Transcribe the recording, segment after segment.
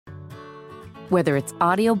Whether it's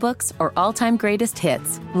audiobooks or all-time greatest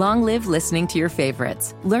hits, long live listening to your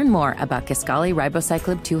favorites. Learn more about Kisqali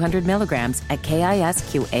Ribociclib 200 milligrams at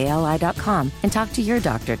KISQALI.com and talk to your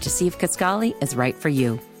doctor to see if Kisqali is right for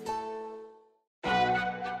you.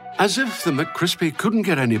 As if the McCrispy couldn't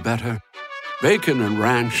get any better, Bacon and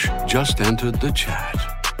Ranch just entered the chat.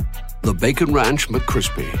 The Bacon Ranch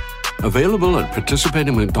McCrispy, available at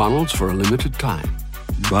participating McDonald's for a limited time.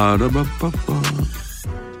 Ba-da-ba-ba-ba.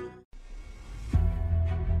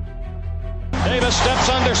 Davis steps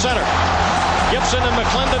under center. Gibson and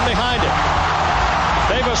McClendon behind him.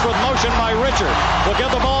 Davis with motion by Richard. Will give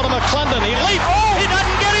the ball to McClendon. He leaps. Oh, he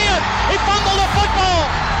doesn't get in. He fumbled the football.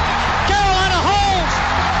 Carolina holds.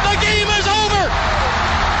 The game is over.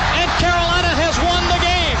 And Carolina has won the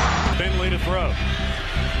game. Finley to throw.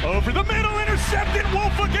 Over the middle, intercepted.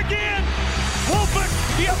 Wolford again. Wolford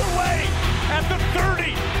the other way at the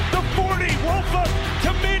 30, the 40. Wolford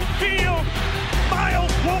to midfield.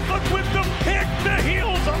 Miles Wolford with the pick, the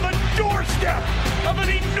heels on the doorstep of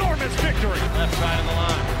an enormous victory. Left side of the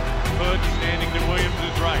line. Hood standing to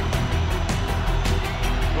Williams' right.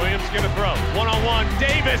 Williams gonna throw. One-on-one.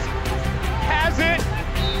 Davis has it.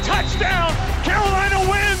 Touchdown. Carolina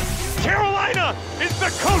wins. Carolina is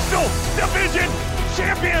the Coastal Division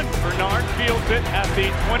champion. Bernard fields it at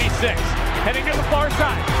the 26. Heading to the far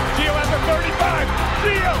side. Gio at the 35.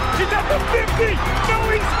 Gio, he's at the 50. No,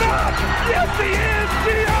 he's not. Yes, he is.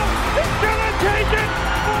 Gio is going to take it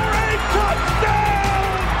for a touchdown.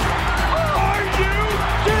 Are you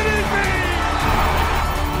kidding me?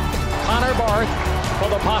 Connor Barth for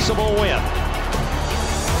the possible win.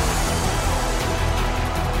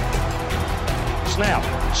 Snap,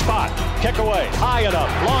 spot, kick away, high enough,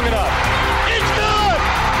 long enough. It's good!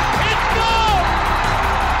 It's good!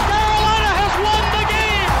 Carolina has won the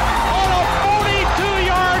game on a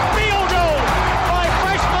 42-yard field goal by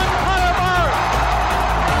freshman Connor Barth.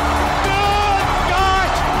 Good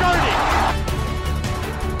gosh, dirty.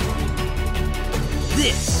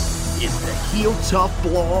 This is the Heel Tough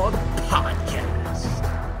Blog Podcast.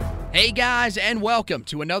 Hey guys, and welcome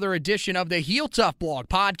to another edition of the Heel Tough Blog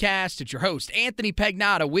Podcast. It's your host, Anthony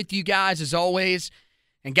Pagnotta, with you guys as always.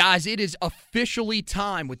 And guys, it is officially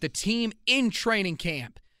time with the team in training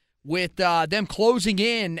camp, with them closing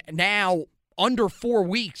in now under 4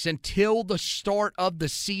 weeks until the start of the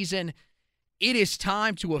season. It is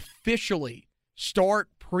time to officially start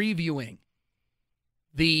previewing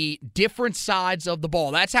the different sides of the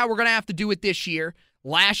ball. That's how we're going to have to do it this year.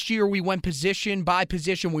 Last year, we went position by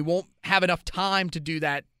position. We won't have enough time to do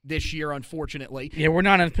that this year, unfortunately. Yeah, we're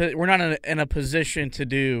not in a position to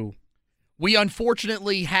do. We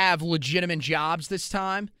unfortunately have legitimate jobs this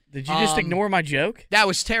time. Did you just ignore my joke? That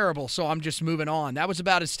was terrible, so I'm just moving on. That was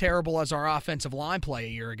about as terrible as our offensive line play a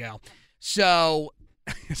year ago. So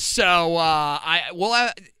we'll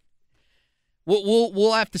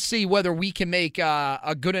have to see whether we can make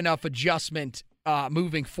a good enough adjustment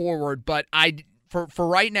moving forward. But For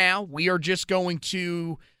right now, we are just going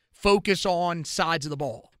to focus on sides of the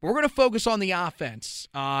ball. We're going to focus on the offense,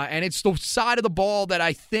 and it's the side of the ball that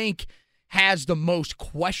I think has the most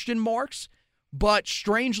question marks, but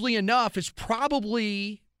strangely enough, is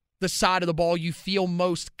probably the side of the ball you feel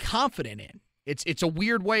most confident in. It's a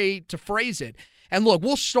weird way to phrase it. And look,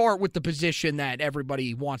 we'll start with the position that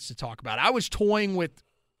everybody wants to talk about. I was toying with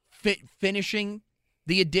finishing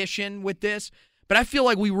the edition with this, but I feel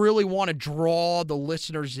like we really want to draw the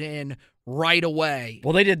listeners in right away.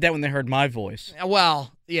 Well, they did that when they heard my voice.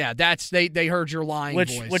 Well, yeah, that's they heard your lying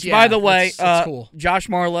voice. Which, yeah, by the way, that's cool. Josh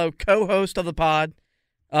Marlowe, co-host of the pod,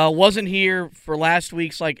 wasn't here for last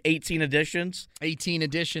week's 18 editions. 18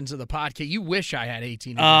 editions of the podcast. You wish I had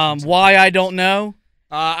 18 editions. Why, I don't know.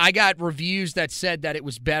 I got reviews that said that it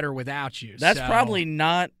was better without you. That's probably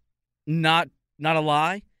not a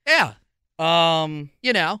lie. Yeah.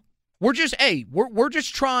 We're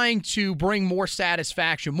just trying to bring more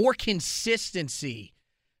satisfaction, more consistency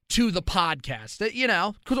to the podcast.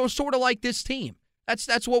 Because we're sort of like this team.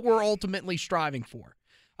 That's what we're ultimately striving for.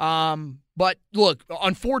 But look,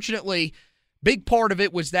 unfortunately, big part of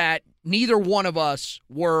it was that neither one of us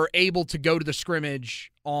were able to go to the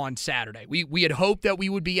scrimmage on Saturday. We had hoped that we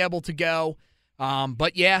would be able to go,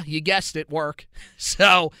 but yeah, you guessed it, work.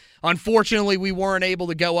 So unfortunately, we weren't able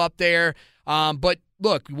to go up there. But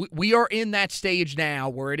look, we are in that stage now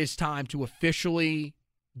where it is time to officially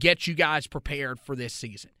get you guys prepared for this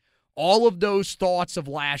season. All of those thoughts of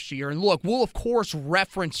last year, and look, we'll of course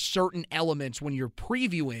reference certain elements when you're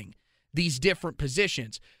previewing these different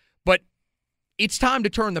positions, but it's time to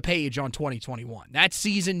turn the page on 2021. That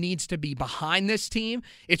season needs to be behind this team.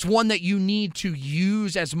 It's one that you need to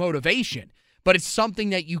use as motivation. but it's something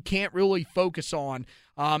that you can't really focus on.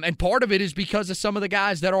 And part of it is because of some of the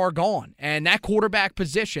guys that are gone. And that quarterback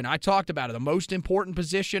position, I talked about it, the most important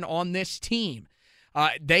position on this team.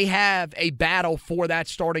 They have a battle for that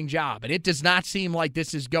starting job, and it does not seem like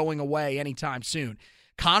this is going away anytime soon.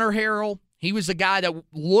 Connor Harrell, he was a guy that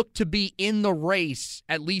looked to be in the race,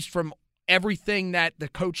 at least from everything that the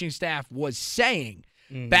coaching staff was saying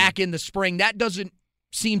back in the spring. That doesn't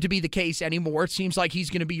seem to be the case anymore. It seems like he's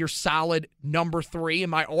going to be your solid number 3. In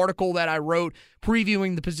my article that I wrote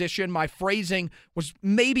previewing the position, my phrasing was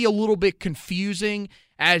maybe a little bit confusing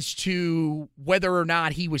as to whether or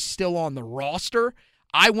not he was still on the roster.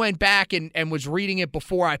 I went back and was reading it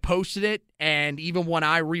before I posted it, and even when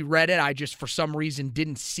I reread it, I just for some reason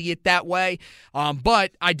didn't see it that way.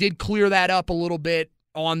 But I did clear that up a little bit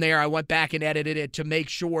on there. I went back and edited it to make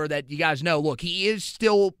sure that you guys know, look, he is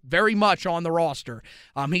still very much on the roster.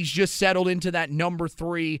 He's just settled into that number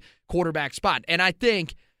 3 quarterback spot. And I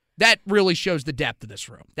think that really shows the depth of this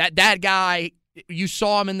room. That guy, you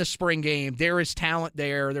saw him in the spring game. There is talent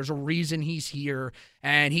there. There's a reason he's here,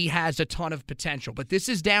 and he has a ton of potential. But this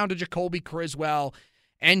is down to Jacoby Criswell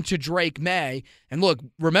and to Drake May. And look,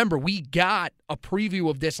 remember, we got a preview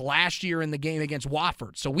of this last year in the game against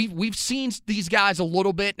Wofford. So we've seen these guys a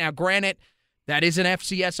little bit. Now, granted, that is an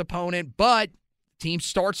FCS opponent, but the team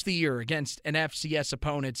starts the year against an FCS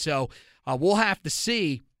opponent. So we'll have to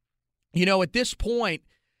see. You know, at this point,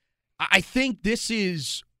 I think this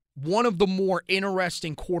is one of the more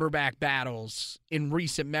interesting quarterback battles in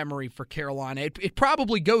recent memory for Carolina. It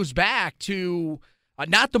probably goes back to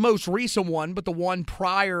not the most recent one, but the one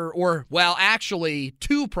prior, or, well, actually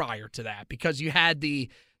 2 prior to that, because you had the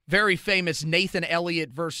very famous Nathan Elliott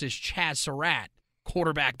versus Chaz Surratt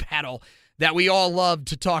quarterback battle that we all love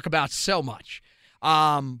to talk about so much.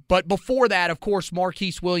 But before that, of course,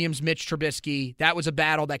 Marquise Williams, Mitch Trubisky, that was a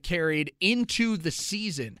battle that carried into the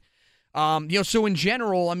season. So in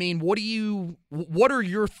general, I mean, what are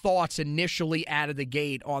your thoughts initially out of the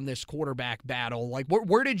gate on this quarterback battle? Like,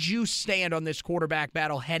 where did you stand on this quarterback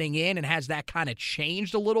battle heading in, and has that kind of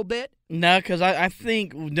changed a little bit? No, because I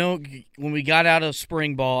think when we got out of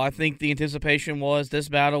spring ball, I think the anticipation was this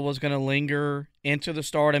battle was going to linger into the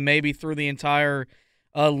start and maybe through the entire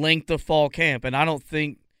length of fall camp. And I don't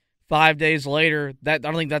think 5 days later, I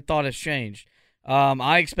don't think that thought has changed.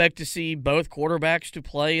 I expect to see both quarterbacks to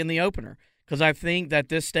play in the opener because I think that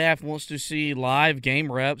this staff wants to see live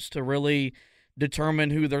game reps to really determine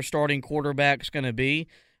who their starting quarterback's going to be.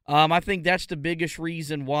 I think that's the biggest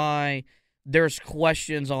reason why there's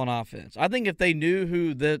questions on offense. I think if they knew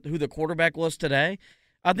who the quarterback was today,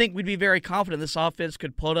 I think we'd be very confident this offense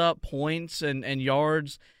could put up points and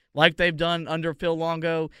yards like they've done under Phil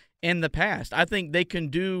Longo in the past. I think they can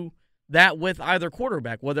do that with either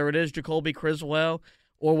quarterback, whether it is Jacoby Criswell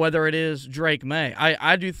or whether it is Drake May.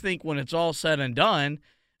 I do think when it's all said and done,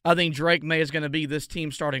 I think Drake May is going to be this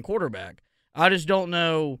team's starting quarterback. I just don't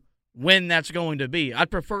know when that's going to be.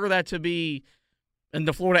 I'd prefer that to be in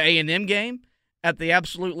the Florida A&M game, at the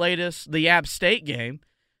absolute latest, the App State game.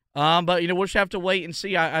 But, we'll just have to wait and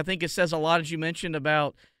see. I think it says a lot, as you mentioned,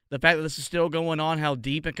 about the fact that this is still going on, how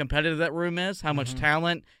deep and competitive that room is, how much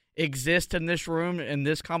talent exist in this room in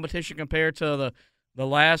this competition compared to the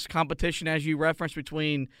last competition, as you referenced,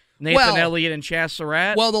 between Nathan Elliott and Chaz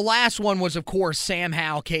Surratt? Well, the last one was, of course, Sam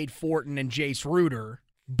Howell, Cade Fortin, and Jace Ruder.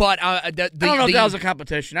 But I don't know if that was a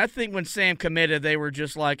competition. I think when Sam committed, they were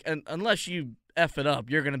just like, unless you F it up,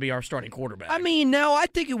 you're going to be our starting quarterback. I mean, no, I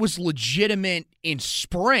think it was legitimate in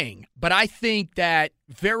spring, but I think that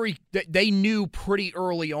they knew pretty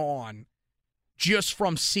early on, just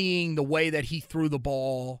from seeing the way that he threw the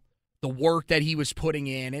ball, the work that he was putting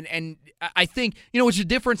in. And I think, it's a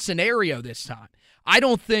different scenario this time. I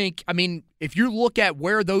don't think, if you look at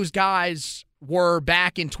where those guys were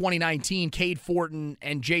back in 2019, Cade Fortin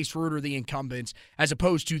and Jace Ruder, the incumbents, as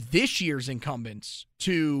opposed to this year's incumbents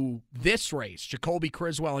to this race, Jacoby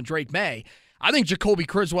Criswell and Drake May, I think Jacoby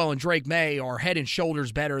Criswell and Drake May are head and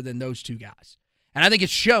shoulders better than those two guys. And I think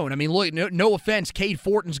it's shown. Look, no offense, Cade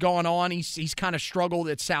Fortin's gone on. He's kind of struggled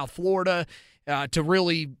at South Florida to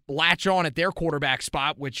really latch on at their quarterback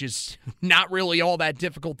spot, which is not really all that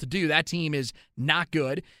difficult to do. That team is not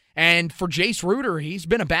good. And for Jace Ruder, he's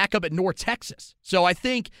been a backup at North Texas. So I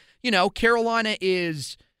think, Carolina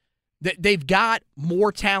they've got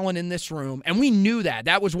more talent in this room, and we knew that.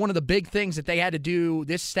 That was one of the big things that they had to do,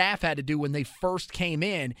 this staff had to do when they first came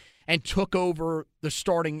in and took over the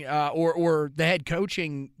starting or the head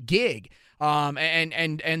coaching gig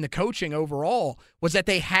and the coaching overall, was that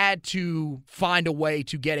they had to find a way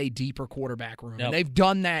to get a deeper quarterback room. Yep. And they've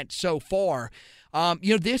done that so far.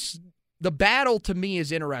 The battle to me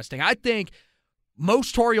is interesting. I think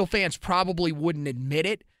most Tar Heel fans probably wouldn't admit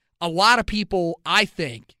it. A lot of people, I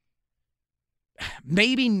think,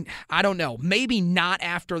 maybe, I don't know, maybe not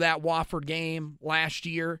after that Wofford game last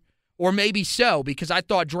year, or maybe so, because I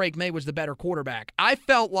thought Drake May was the better quarterback. I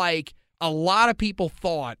felt like a lot of people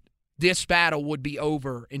thought this battle would be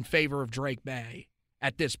over in favor of Drake May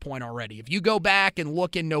at this point already. If you go back and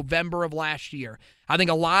look in November of last year, I think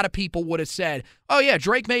a lot of people would have said, oh yeah,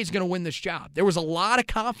 Drake May is going to win this job. There was a lot of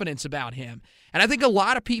confidence about him. And I think a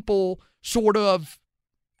lot of people sort of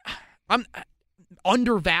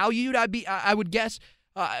undervalued, I would guess,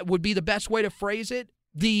 would be the best way to phrase it,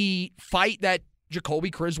 the fight that Jacoby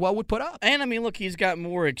Criswell would put up. And I mean, look, he's got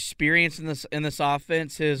more experience in this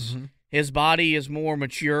offense. His body is more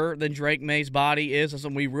mature than Drake May's body is, as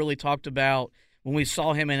we really talked about when we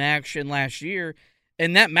saw him in action last year,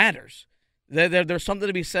 and that matters. There's something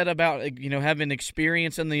to be said about having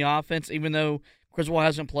experience in the offense, even though Criswell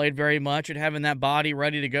hasn't played very much, and having that body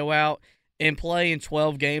ready to go out and play in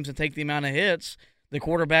 12 games and take the amount of hits the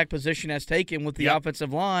quarterback position has taken with the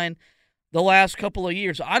offensive line the last couple of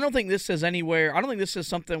years. I don't think this is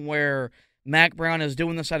something where Mack Brown is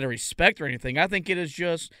doing this out of respect or anything. I think it is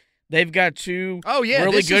just they've got two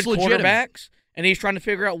really good quarterbacks, and he's trying to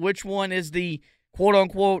figure out which one is the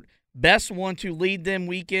quote-unquote best one to lead them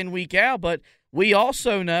week in, week out. But we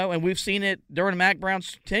also know, and we've seen it during Mack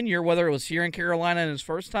Brown's tenure, whether it was here in Carolina in his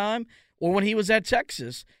first time or when he was at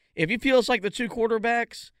Texas, if he feels like the two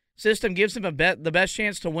quarterbacks system gives him the best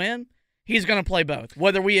chance to win, he's going to play both,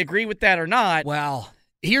 whether we agree with that or not. Well,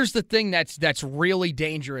 here's the thing that's really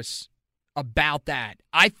dangerous about that.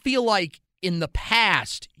 I feel like in the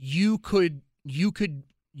past you could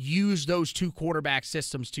use those two quarterback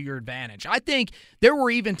systems to your advantage. I think there were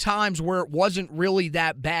even times where it wasn't really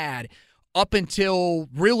that bad up until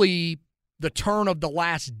really the turn of the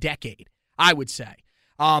last decade, I would say.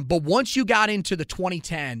 But once you got into the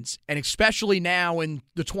 2010s, and especially now in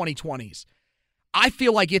the 2020s, I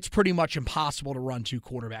feel like it's pretty much impossible to run two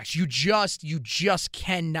quarterbacks. You just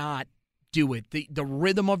cannot do it. The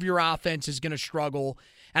rhythm of your offense is going to struggle.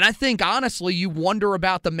 And I think, honestly, you wonder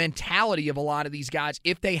about the mentality of a lot of these guys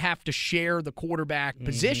if they have to share the quarterback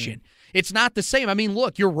position. It's not the same. I mean,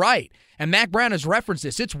 look, you're right. And Mack Brown has referenced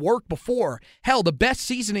this. It's worked before. Hell, the best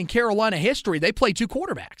season in Carolina history, they played two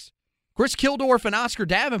quarterbacks. Chris Kildorff and Oscar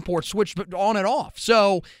Davenport switched on and off.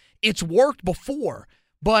 So it's worked before.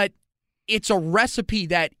 But it's a recipe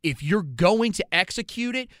that if you're going to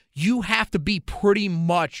execute it, you have to be pretty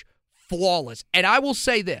much flawless. And I will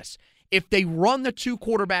say this. If they run the two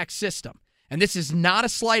quarterback system, and this is not a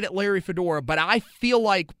slight at Larry Fedora, but I feel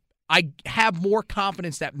like I have more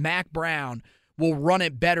confidence that Mack Brown will run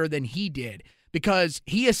it better than he did, because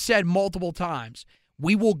he has said multiple times,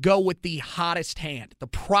 we will go with the hottest hand. The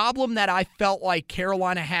problem that I felt like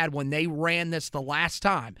Carolina had when they ran this the last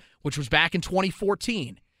time, which was back in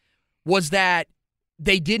 2014, was that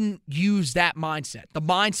they didn't use that mindset. The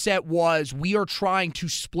mindset was, we are trying to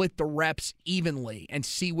split the reps evenly and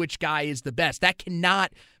see which guy is the best. That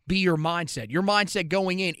cannot be your mindset. Your mindset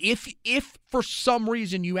going in, if for some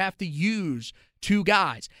reason you have to use two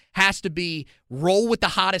guys, has to be roll with the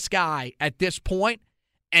hottest guy at this point,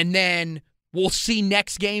 and then we'll see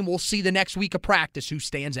next game, we'll see the next week of practice who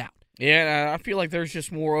stands out. Yeah, I feel like there's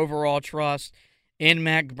just more overall trust in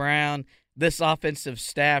Mack Brown, this offensive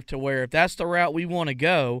staff, to where if that's the route we want to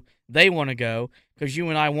go, they want to go, because you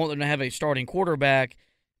and I want them to have a starting quarterback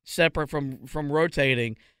separate from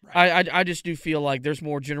rotating. Right. I just do feel like there's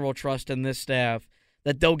more general trust in this staff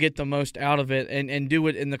that they'll get the most out of it and do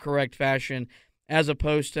it in the correct fashion, as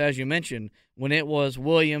opposed to, as you mentioned, when it was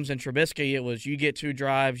Williams and Trubisky, it was you get two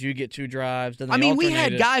drives. Then I mean, we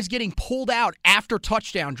had guys getting pulled out after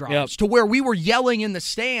touchdown drives to where we were yelling in the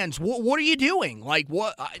stands, what are you doing? Like,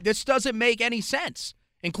 what? This doesn't make any sense,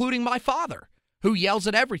 including my father, who yells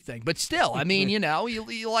at everything. But still, I mean,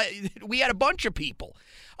 we had a bunch of people.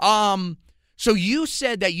 So you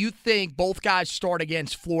said that you think both guys start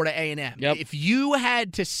against Florida A&M. Yep. If you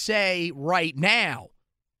had to say right now,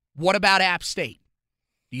 what about App State?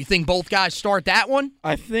 Do you think both guys start that one?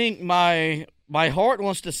 I think my heart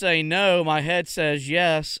wants to say no. My head says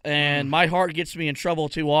yes, and my heart gets me in trouble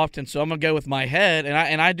too often, so I'm going to go with my head.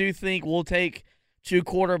 And I do think we'll take two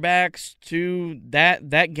quarterbacks to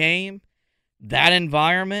that game, that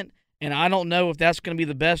environment, and I don't know if that's going to be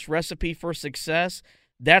the best recipe for success.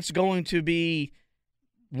 That's going to be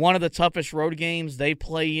one of the toughest road games they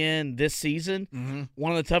play in this season,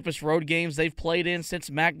 one of the toughest road games they've played in since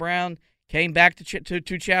Mack Brown came back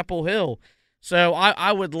to Chapel Hill. So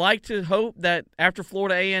I would like to hope that after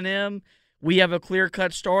Florida A&M, we have a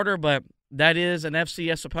clear-cut starter, but that is an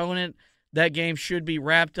FCS opponent that game should be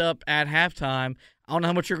wrapped up at halftime. I don't know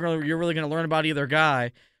how much you're really going to learn about either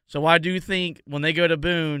guy. So I do think when they go to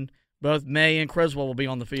Boone, both May and Criswell will be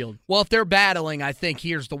on the field. Well, if they're battling, I think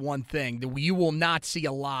here's the one thing. That you will not see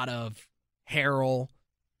a lot of Harrell,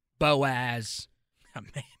 Boaz,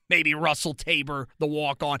 maybe Russell Tabor, the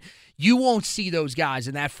walk-on. You won't see those guys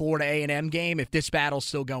in that Florida A&M game if this battle's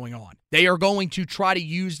still going on. They are going to try to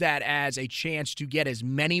use that as a chance to get as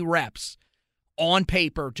many reps on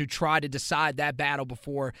paper to try to decide that battle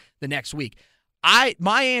before the next week.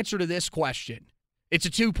 My answer to this question, it's a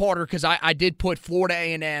two-parter because I did put Florida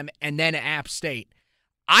A&M and then App State.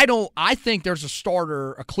 I think there's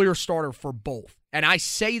a clear starter for both. And I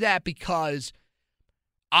say that because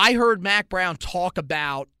I heard Mack Brown talk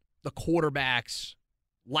about the quarterbacks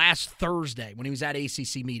last Thursday when he was at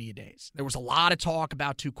ACC Media Days. There was a lot of talk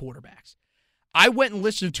about two quarterbacks. I went and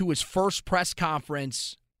listened to his first press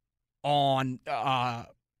conference on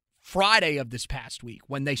Friday of this past week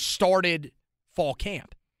when they started fall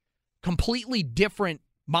camp. Completely different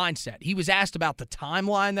mindset. He was asked about the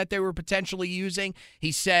timeline that they were potentially using.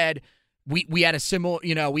 He said, we had a similar,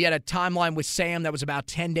 we had a timeline with Sam that was about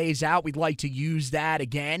 10 days out. We'd like to use that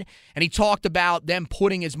again. And he talked about them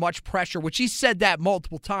putting as much pressure, which he said that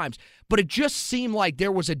multiple times. But it just seemed like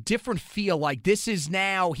there was a different feel. Like this is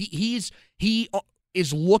now, he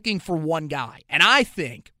is looking for one guy. And I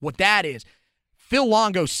think what that is, Phil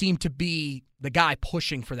Longo seemed to be the guy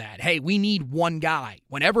pushing for that. Hey, we need one guy.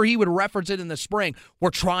 Whenever he would reference it in the spring,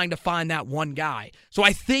 we're trying to find that one guy. So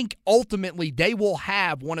I think ultimately they will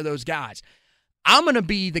have one of those guys. I'm going to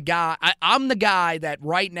be the guy. I'm the guy that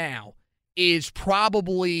right now is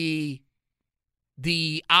probably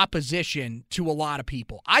the opposition to a lot of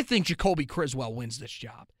people. I think Jacoby Criswell wins this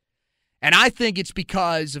job. And I think it's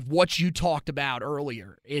because of what you talked about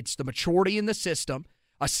earlier. It's the maturity in the system.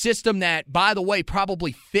 A system that, by the way,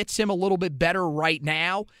 probably fits him a little bit better right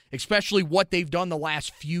now, especially what they've done the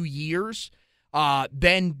last few years,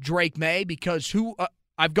 than Drake May, because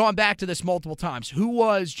I've gone back to this multiple times. Who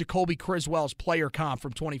was Jacoby Criswell's player comp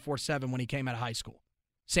from 24/7 when he came out of high school?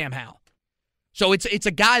 Sam Howell. So it's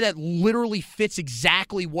a guy that literally fits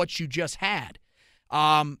exactly what you just had.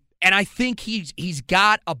 And I think he's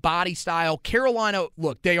got a body style. Carolina,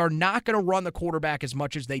 look, they are not going to run the quarterback as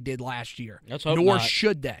much as they did last year. Let's hope nor not.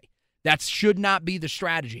 should they. That should not be the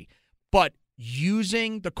strategy. But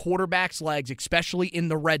using the quarterback's legs, especially in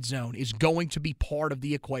the red zone, is going to be part of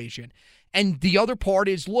the equation. And the other part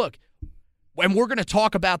is, look, and we're going to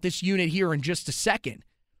talk about this unit here in just a second.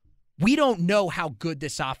 We don't know how good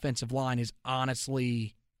this offensive line is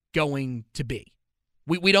honestly going to be.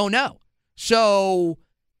 We don't know. So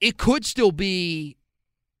it could still be,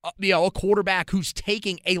 a quarterback who's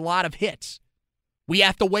taking a lot of hits. We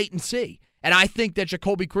have to wait and see. And I think that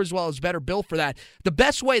Jacoby Criswell is better built for that. The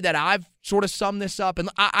best way that I've sort of summed this up, and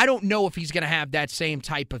I don't know if he's going to have that same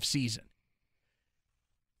type of season.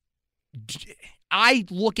 I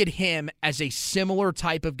look at him as a similar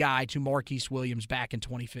type of guy to Marquise Williams back in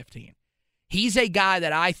 2015. He's a guy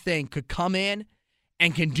that I think could come in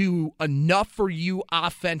and can do enough for you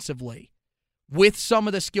offensively with some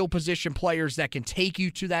of the skill position players that can take you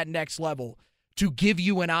to that next level to give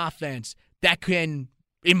you an offense that can,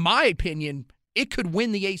 in my opinion, it could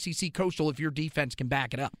win the ACC Coastal if your defense can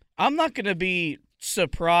back it up. I'm not going to be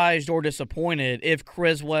surprised or disappointed if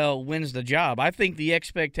Criswell wins the job. I think the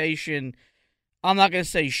expectation, I'm not going to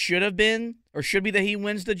say should have been or should be that he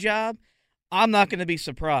wins the job. I'm not going to be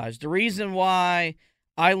surprised. The reason why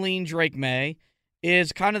I lean Drake May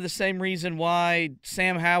is kind of the same reason why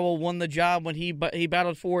Sam Howell won the job when he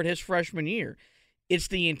battled for it his freshman year. It's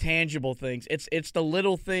the intangible things. It's the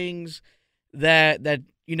little things that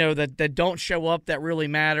don't show up that really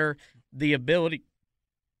matter. The ability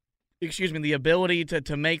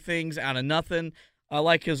to make things out of nothing. I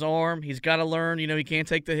like his arm. He's got to learn. He can't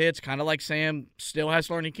take the hits. Kind of like Sam still has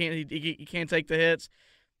to learn. He can't take the hits.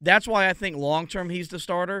 That's why I think long term he's the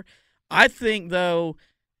starter. I think though,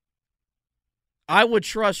 I would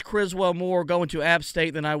trust Criswell more going to App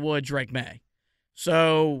State than I would Drake May.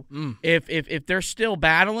 So if they're still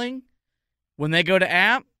battling when they go to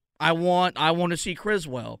App, I want to see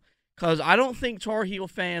Criswell because I don't think Tar Heel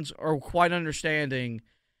fans are quite understanding.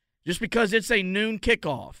 Just because it's a noon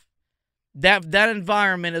kickoff, that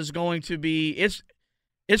environment is going to be it's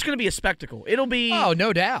going to be a spectacle. It'll be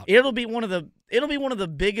no doubt. It'll be one of the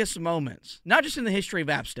biggest moments, not just in the history of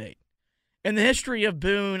App State. In the history of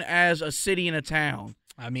Boone as a city and a town.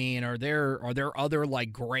 I mean, are there other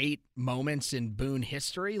great moments in Boone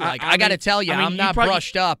history? I got to tell you, I'm not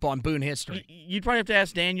brushed up on Boone history. You'd probably have to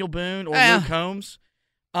ask Daniel Boone or Luke Combs.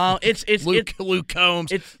 It's Luke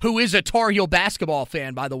Combs, who is a Tar Heel basketball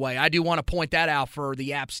fan, by the way. I do want to point that out for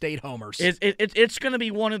the App State homers. It's going to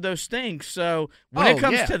be one of those things. So when it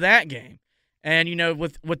comes to that game, and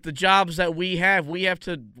with the jobs that we have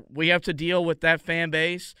to deal with that fan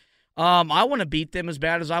base. I want to beat them as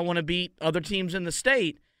bad as I want to beat other teams in the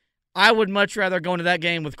state. I would much rather go into that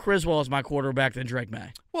game with Criswell as my quarterback than Drake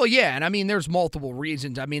May. Well, yeah, and I mean, there's multiple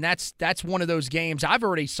reasons. I mean, that's one of those games I've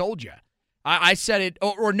already sold you. I said it,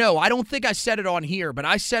 or no, I don't think I said it on here, but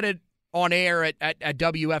I said it on air at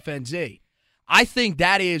WFNZ. I think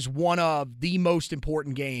that is one of the most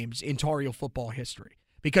important games in Tar Heel football history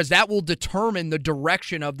because that will determine the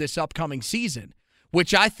direction of this upcoming season,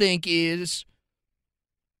 which I think is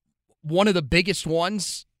one of the biggest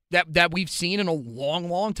ones that we've seen in a long,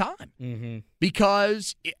 long time. Mm-hmm.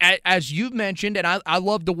 Because, as you've mentioned, and I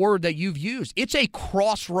love the word that you've used, it's a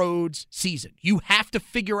crossroads season. You have to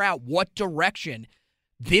figure out what direction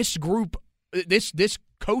this group, this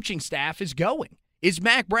coaching staff is going. Is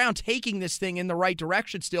Mack Brown taking this thing in the right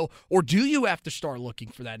direction still, or do you have to start looking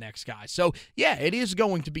for that next guy? So, yeah, it is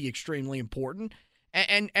going to be extremely important.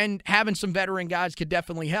 And having some veteran guys could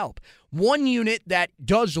definitely help. One unit that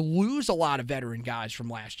does lose a lot of veteran guys from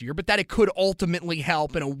last year, but that it could ultimately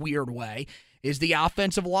help in a weird way, is the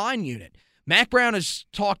offensive line unit. Mack Brown has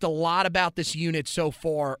talked a lot about this unit so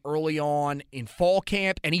far early on in fall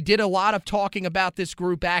camp, and he did a lot of talking about this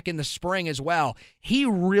group back in the spring as well. He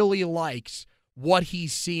really likes what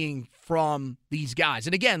he's seeing from these guys.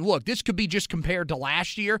 And again, look, this could be just compared to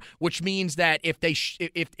last year, which means that if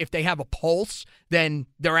they have a pulse, then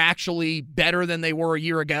they're actually better than they were a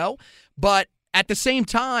year ago. But at the same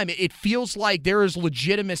time, it feels like there is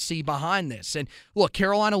legitimacy behind this. And look,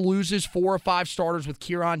 Carolina loses 4 or 5 starters with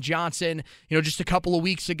Kieran Johnson, just a couple of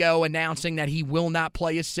weeks ago announcing that he will not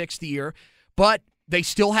play his 6th year. But they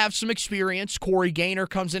still have some experience. Corey Gaynor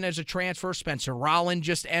comes in as a transfer. Spencer Rolland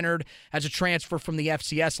just entered as a transfer from the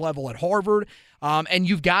FCS level at Harvard. And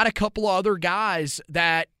you've got a couple of other guys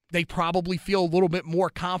that they probably feel a little bit more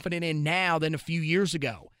confident in now than a few years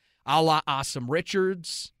ago, a la Asim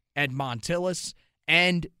Richards, Ed Montilus,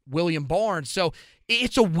 and William Barnes. So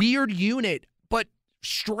it's a weird unit, but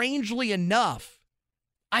strangely enough,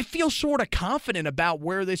 I feel sort of confident about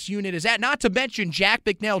where this unit is at. Not to mention Jack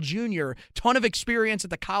McNeil Jr., ton of experience at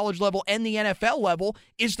the college level and the NFL level,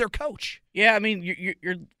 is their coach. Yeah, I mean,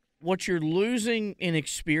 you're what you're losing in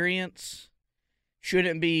experience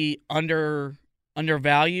shouldn't be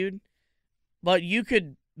undervalued, but you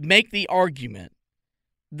could make the argument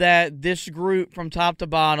that this group from top to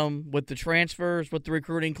bottom, with the transfers, with the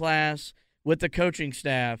recruiting class, with the coaching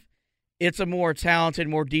staff, it's a more talented,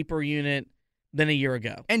 more deeper unit than a year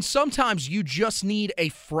ago. And sometimes you just need a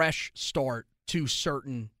fresh start to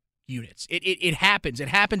certain units. It happens. It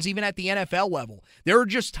happens even at the NFL level. There are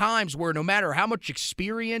just times where no matter how much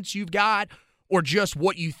experience you've got or just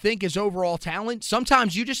what you think is overall talent,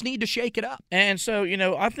 sometimes you just need to shake it up. And so,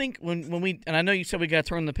 I think when we, and I know you said we got to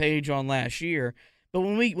turn the page on last year, but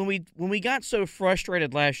when we got so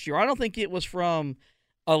frustrated last year, I don't think it was from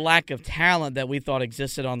a lack of talent that we thought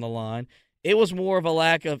existed on the line. It was more of a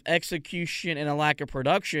lack of execution and a lack of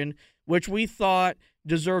production, which we thought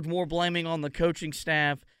deserved more blaming on the coaching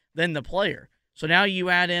staff than the player. So now you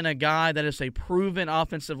add in a guy that is a proven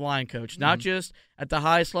offensive line coach, not just at the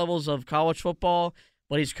highest levels of college football,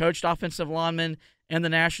 but he's coached offensive linemen in the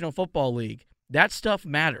National Football League. That stuff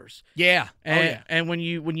matters. Yeah. And when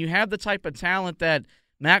you have the type of talent that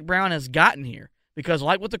Mack Brown has gotten here, because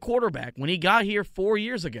like with the quarterback, when he got here 4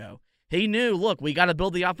 years ago, he knew, look, we got to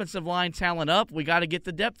build the offensive line talent up. We got to get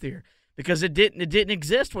the depth here because it didn't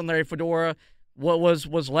exist when Larry Fedora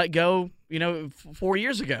was let go, 4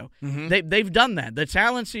 years ago. Mm-hmm. They've done that. The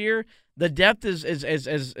talent's here. The depth is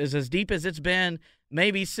as deep as it's been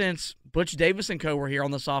maybe since Butch Davis and co. were here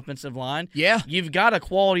on this offensive line. Yeah, you've got a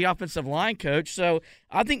quality offensive line coach. So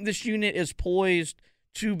I think this unit is poised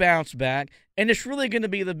to bounce back, and it's really going to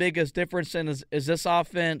be the biggest difference. In is this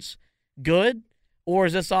offense good? Or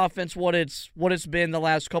is this offense what it's been the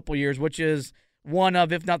last couple years, which is one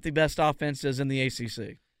of, if not the best offenses in the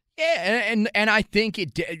ACC? Yeah, and I think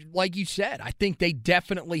like you said, I think they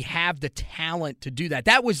definitely have the talent to do that.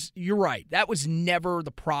 You're right. That was never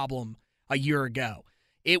the problem a year ago.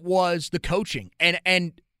 It was the coaching,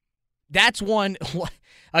 and that's one.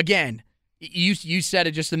 Again, you said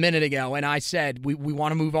it just a minute ago, and I said we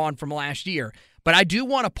want to move on from last year, but I do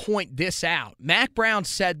want to point this out. Mack Brown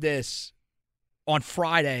said this on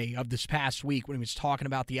Friday of this past week when he was talking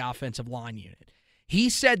about the offensive line unit. He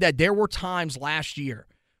said that there were times last year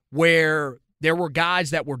where there were guys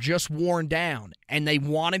that were just worn down and they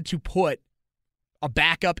wanted to put a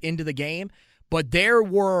backup into the game, but there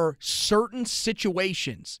were certain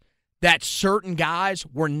situations that certain guys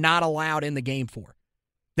were not allowed in the game for.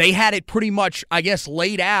 They had it pretty much, I guess,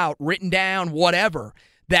 laid out, written down, whatever,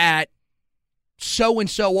 that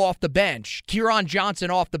so-and-so off the bench, Kieran Johnson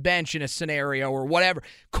off the bench in a scenario or whatever,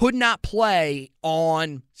 could not play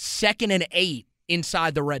on 2nd and 8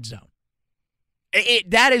 inside the red zone.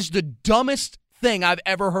 That is the dumbest thing I've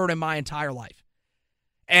ever heard in my entire life.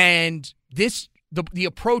 And the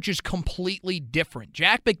approach is completely different.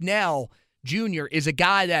 Jack McNeil Jr. is a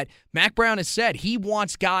guy that Mack Brown has said he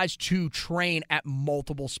wants guys to train at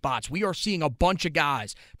multiple spots. We are seeing a bunch of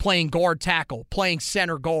guys playing guard tackle, playing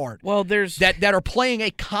center guard. Well, there's that are playing a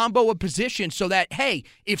combo of positions so that, hey,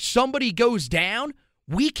 if somebody goes down,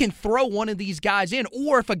 we can throw one of these guys in.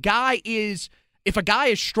 Or if a guy is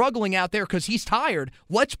struggling out there because he's tired,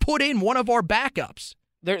 let's put in one of our backups.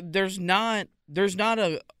 There's not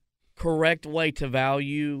a correct way to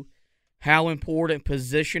value how important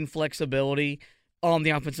position flexibility on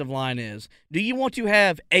the offensive line is. Do you want to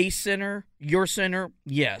have a center, your center?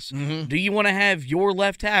 Yes. Mm-hmm. Do you want to have your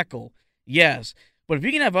left tackle? Yes. But if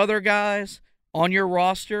you can have other guys on your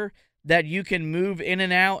roster that you can move in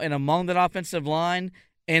and out and among that offensive line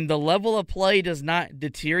and the level of play does not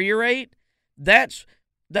deteriorate, that's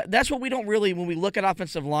what we don't really, when we look at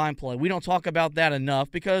offensive line play, we don't talk about that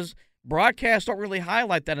enough because broadcasts don't really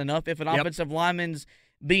highlight that enough if an offensive lineman's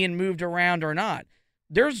being moved around or not.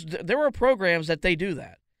 There are programs that they do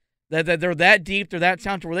that they're that deep, they're that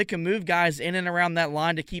talented where they can move guys in and around that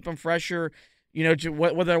line to keep them fresher,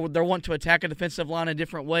 whether they want to attack a defensive line in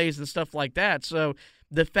different ways and stuff like that. So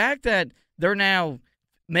the fact that they're now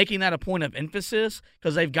making that a point of emphasis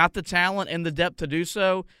because they've got the talent and the depth to do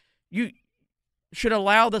so, you should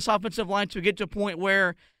allow this offensive line to get to a point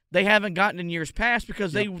where they haven't gotten in years past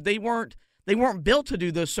because they weren't built to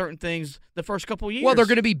do those certain things the first couple of years. Well, they're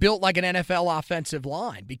going to be built like an NFL offensive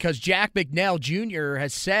line because Jack McNeil Jr.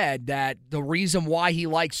 has said that the reason why he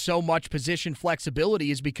likes so much position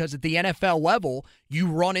flexibility is because at the NFL level, you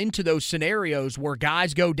run into those scenarios where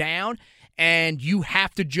guys go down and you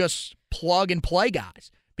have to just plug and play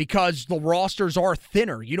guys because the rosters are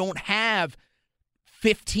thinner. You don't have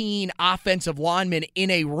 15 offensive linemen in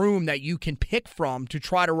a room that you can pick from to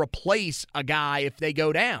try to replace a guy if they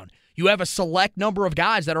go down. You have a select number of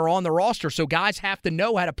guys that are on the roster, so guys have to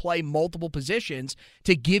know how to play multiple positions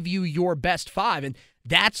to give you your best five, and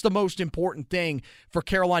that's the most important thing for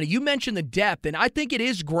Carolina. You mentioned the depth, and I think it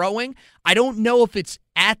is growing. I don't know if it's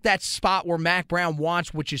at that spot where Mack Brown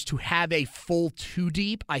wants, which is to have a full two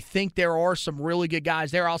deep. I think there are some really good guys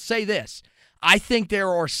there. I'll say this. I think there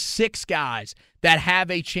are 6 guys that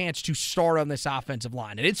have a chance to start on this offensive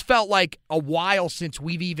line. And it's felt like a while since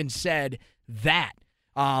we've even said that.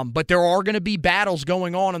 But there are going to be battles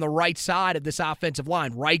going on the right side of this offensive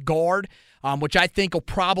line. Right guard, which I think will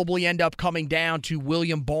probably end up coming down to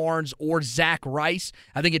William Barnes or Zach Rice.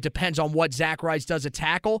 I think it depends on what Zach Rice does at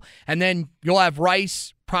tackle. And then you'll have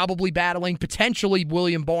Rice probably battling, potentially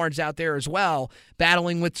William Barnes out there as well,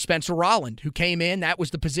 battling with Spencer Rolland, who came in. That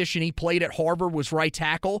was the position he played at Harvard, was right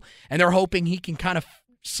tackle. And they're hoping he can kind of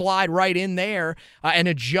slide right in there and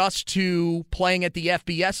adjust to playing at the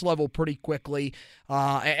FBS level pretty quickly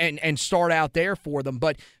and start out there for them.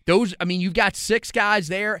 But you've got 6 guys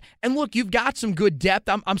there. And look, you've got some good depth.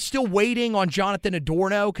 I'm still waiting on Jonathan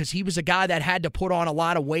Adorno because he was a guy that had to put on a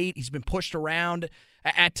lot of weight. He's been pushed around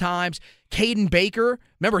at times. Caden Baker,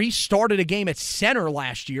 remember, he started a game at center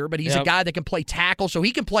last year, but he's a guy that can play tackle, so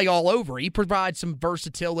he can play all over. He provides some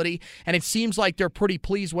versatility, and it seems like they're pretty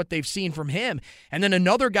pleased what they've seen from him. And then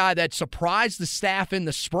another guy that surprised the staff in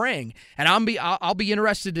the spring, and I'll be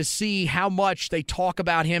interested to see how much they talk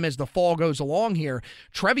about him as the fall goes along here.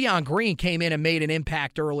 Trevion Green came in and made an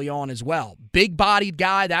impact early on as well. Big-bodied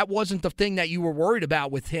guy, that wasn't the thing that you were worried about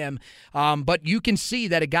with him, but you can see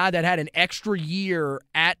that a guy that had an extra year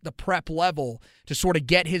at the prep level to sort of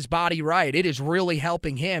get his body right, it is really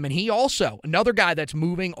helping him. And he also, another guy that's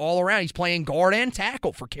moving all around. He's playing guard and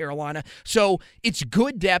tackle for Carolina. So it's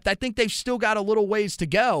good depth. I think they've still got a little ways to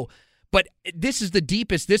go. But this is the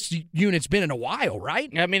deepest this unit's been in a while,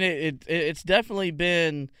 right? I mean, it's definitely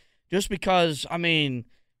been just because,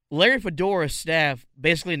 Larry Fedora's staff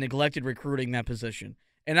basically neglected recruiting that position.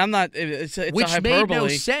 And I'm not – it's which a hyperbole. Made no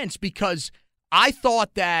sense because I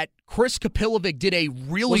thought that Chris Kapilovic did a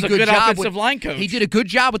really was a good job offensive line coach. He did a good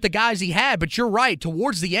job with the guys he had, but you're right.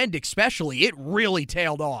 Towards the end, especially, it really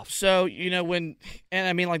tailed off. So,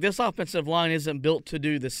 this offensive line isn't built to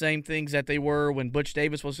do the same things that they were when Butch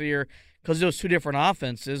Davis was here because those 2 different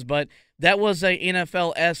offenses, but that was a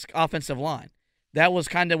NFL-esque offensive line. That was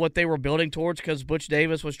kind of what they were building towards because Butch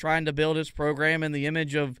Davis was trying to build his program in the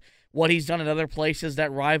image of what he's done at other places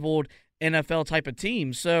that rivaled NFL type of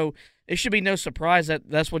teams. So it should be no surprise that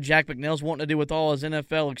that's what Jack McNeil's wanting to do with all his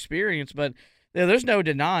NFL experience. But there's no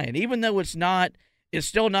denying, even though it's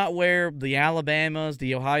still not where the Alabamas,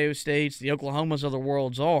 the Ohio States, the Oklahomas of the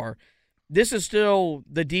world are. This is still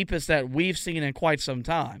the deepest that we've seen in quite some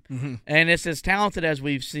time. Mm-hmm. And it's as talented as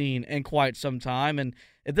we've seen in quite some time. And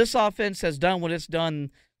if this offense has done what it's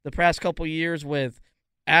done the past couple of years with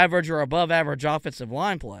average or above average offensive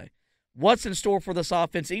line play, what's in store for this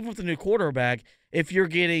offense, even with the new quarterback, if you're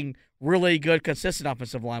getting really good, consistent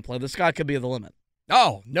offensive line play? The sky could be the limit.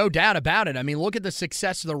 Oh, no doubt about it. I mean, look at the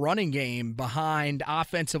success of the running game behind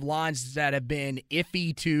offensive lines that have been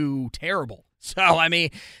iffy to terrible. So, I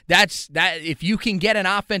mean, that's that. If you can get an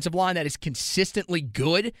offensive line that is consistently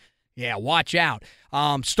good, yeah, watch out.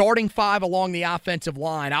 Starting five along the offensive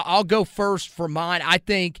line. I'll go first for mine. I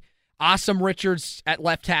think Asim Richards at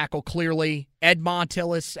left tackle, clearly. Ed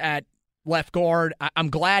Montilus at left guard.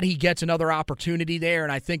 I'm glad he gets another opportunity there,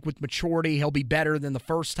 and I think with maturity he'll be better than the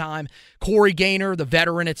first time. Corey Gaynor, the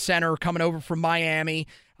veteran at center, coming over from Miami.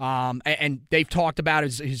 And they've talked about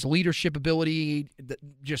his leadership ability.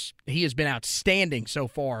 He has been outstanding so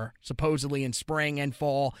far, supposedly in spring and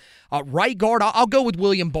fall. Right guard, I'll go with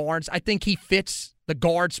William Barnes. I think he fits the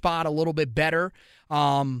guard spot a little bit better.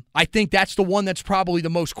 I think that's the one that's probably the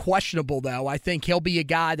most questionable, though. I think he'll be a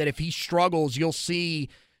guy that if he struggles, you'll see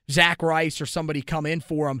Zach Rice or somebody come in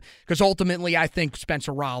for him, because ultimately I think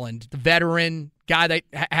Spencer Rolland, the veteran guy that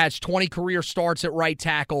has 20 career starts at right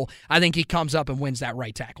tackle, I think he comes up and wins that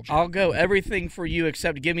right tackle job. I'll go everything for you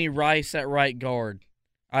except give me Rice at right guard.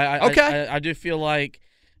 Okay. I do feel like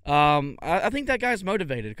I think that guy's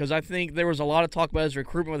motivated, because I think there was a lot of talk about his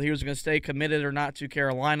recruitment, whether he was going to stay committed or not to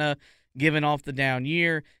Carolina, given off the down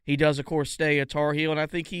year. He does, of course, stay a Tar Heel, and I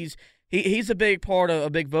think he's a big part of a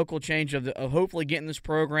big vocal change of hopefully getting this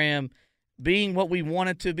program being what we want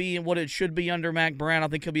it to be and what it should be under Mack Brown. I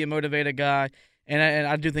think he'll be a motivated guy, and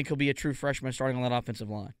I do think he'll be a true freshman starting on that offensive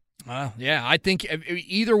line. Yeah, I think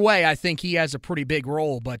either way, I think he has a pretty big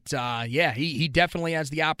role. But, yeah, he definitely has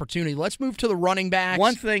the opportunity. Let's move to the running backs.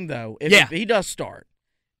 One thing, though, if he does start,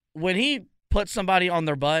 when he puts somebody on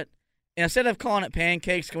their butt, instead of calling it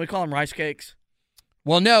pancakes, can we call them rice cakes?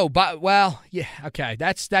 Well, no, but yeah, okay.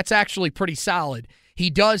 That's actually pretty solid.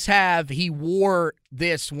 He wore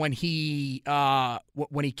this when he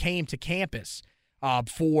came to campus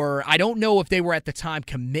for, I don't know if they were at the time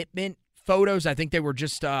commitment photos. I think they were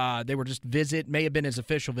just visit, may have been his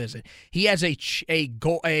official visit. He has a chain,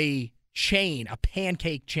 a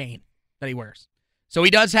pancake chain that he wears. So he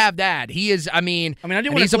does have that. He is, I do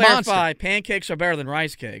want to clarify, pancakes are better than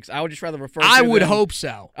rice cakes. I would just rather refer to them. I would hope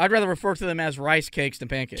so. I'd rather refer to them as rice cakes than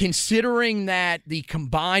pancakes. Considering that the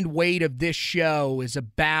combined weight of this show is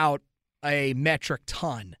about a metric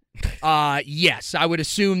ton, yes, I would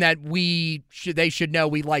assume that they should know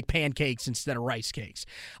we like pancakes instead of rice cakes.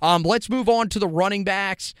 Let's move on to the running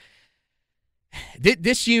backs.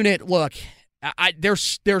 This unit, look, there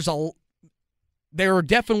are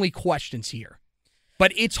definitely questions here.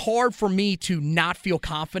 But it's hard for me to not feel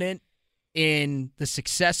confident in the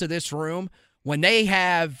success of this room when they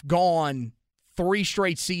have gone 3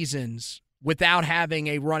 straight seasons without having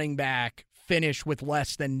a running back finish with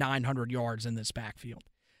less than 900 yards in this backfield.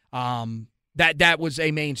 That was a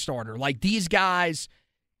main starter. Like these guys,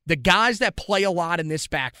 the guys that play a lot in this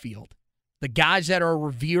backfield, the guys that are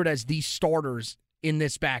revered as these starters in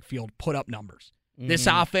this backfield put up numbers. Mm-hmm. This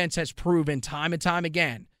offense has proven time and time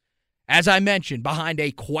again, as I mentioned, behind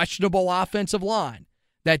a questionable offensive line,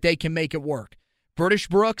 that they can make it work. British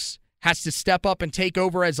Brooks has to step up and take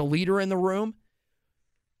over as a leader in the room.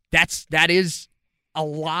 That is a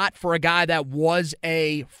lot for a guy that was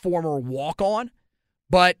a former walk-on,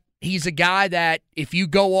 but he's a guy that, if you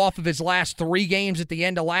go off of his last 3 games at the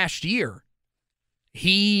end of last year,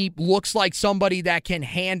 he looks like somebody that can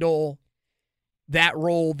handle that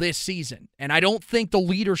role this season. And I don't think the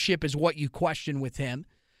leadership is what you question with him.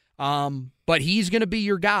 But he's going to be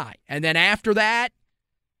your guy. And then after that,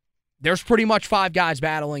 there's pretty much 5 guys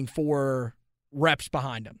battling for reps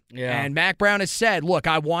behind him. Yeah. And Mack Brown has said, look,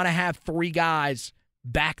 I want to have 3 guys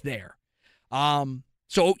back there.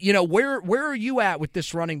 So, where are you at with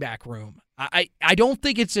this running back room? I don't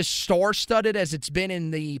think it's as star-studded as it's been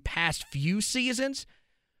in the past few seasons.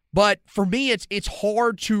 But for me, it's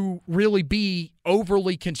hard to really be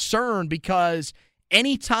overly concerned, because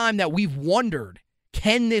any time that we've wondered,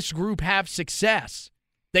 can this group have success,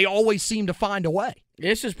 they always seem to find a way.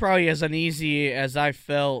 This is probably as uneasy as I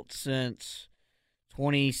felt since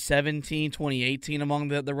 2017, 2018 among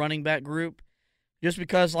the running back group. Just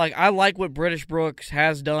because, I like what British Brooks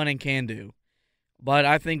has done and can do. But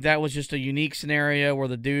I think that was just a unique scenario where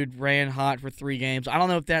the dude ran hot for 3 games. I don't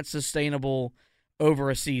know if that's sustainable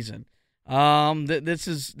over a season. This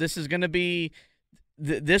is going to be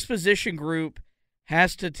this position group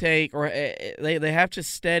has to take, or they have to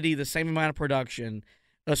steady the same amount of production,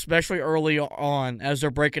 especially early on as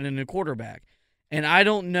they're breaking a new quarterback. And I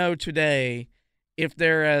don't know today if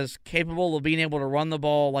they're as capable of being able to run the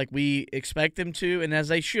ball like we expect them to, and as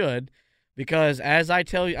they should. Because as I've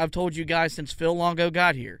told you guys since Phil Longo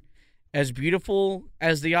got here, as beautiful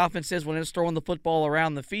as the offense is when it's throwing the football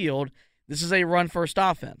around the field, this is a run-first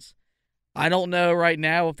offense. I don't know right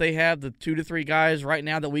now if they have the 2 to 3 guys right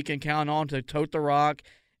now that we can count on to tote the rock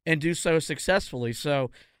and do so successfully. So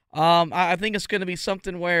I think it's going to be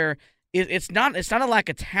something where it's not a lack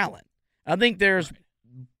of talent. I think there's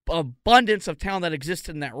abundance of talent that exists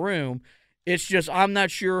in that room. It's just I'm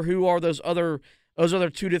not sure who are those other 2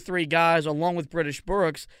 to 3 guys, along with British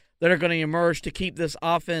Brooks, that are going to emerge to keep this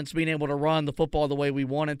offense being able to run the football the way we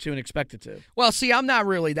want it to and expect it to. Well, see, I'm not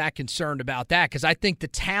really that concerned about that because I think the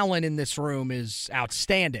talent in this room is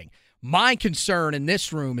outstanding. My concern in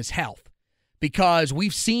this room is health because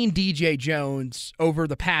we've seen DJ Jones over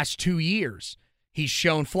the past 2 years. He's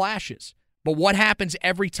shown flashes. But what happens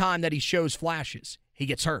every time that he shows flashes? He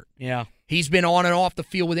gets hurt. Yeah. He's been on and off the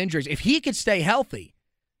field with injuries. If he could stay healthy,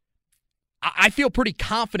 I feel pretty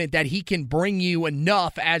confident that he can bring you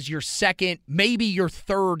enough as your second, maybe your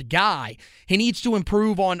third guy. He needs to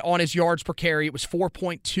improve on his yards per carry. It was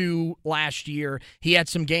 4.2 last year. He had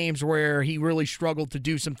some games where he really struggled to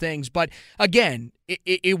do some things. But, again,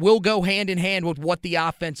 it will go hand in hand with what the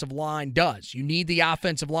offensive line does. You need the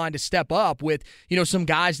offensive line to step up with, some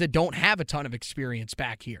guys that don't have a ton of experience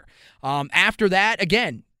back here. After that,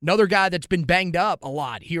 again, another guy that's been banged up a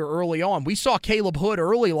lot here early on. We saw Caleb Hood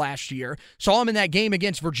early last year, saw him in that game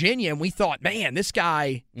against Virginia, and we thought, man, this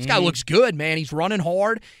guy looks good, man. He's running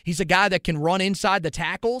hard. He's a guy that can run inside the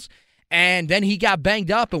tackles. And then he got banged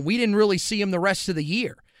up, and we didn't really see him the rest of the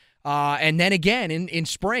year. And then again in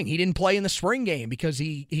spring, he didn't play in the spring game because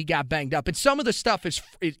he got banged up. And some of the stuff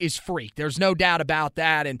is freak. There's no doubt about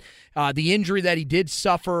that. And the injury that he did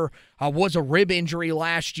suffer was a rib injury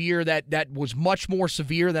last year that was much more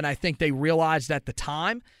severe than I think they realized at the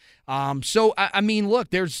time. So I mean,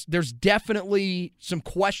 look, there's definitely some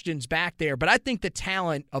questions back there, but I think the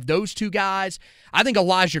talent of those two guys, I think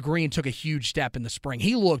Elijah Green took a huge step in the spring.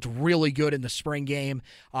 He looked really good in the spring game.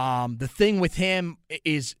 The thing with him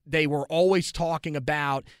is they were always talking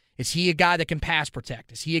about, is he a guy that can pass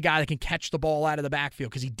protect? Is he a guy that can catch the ball out of the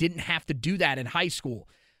backfield? Because he didn't have to do that in high school.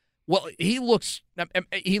 Well, he looks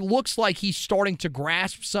like he's starting to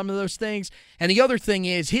grasp some of those things. And the other thing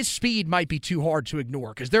is his speed might be too hard to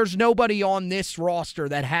ignore because there's nobody on this roster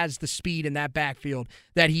that has the speed in that backfield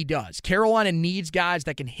that he does. Carolina needs guys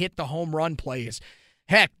that can hit the home run plays.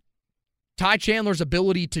 Heck, Ty Chandler's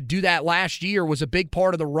ability to do that last year was a big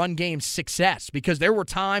part of the run game's success because there were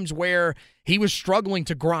times where he was struggling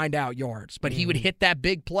to grind out yards, but he would hit that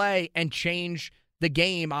big play and change the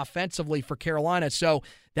game offensively for Carolina. So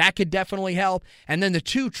that could definitely help. And then the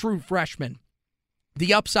 2 true freshmen,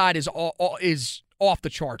 the upside is off the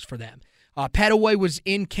charts for them. Pettaway was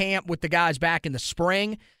in camp with the guys back in the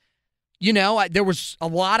spring. There was a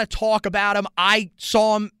lot of talk about him. I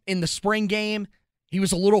saw him in the spring game. He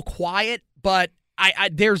was a little quiet, but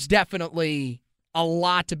there's definitely a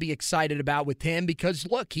lot to be excited about with him because,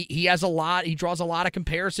 look, he has a lot. He draws a lot of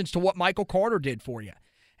comparisons to what Michael Carter did for you.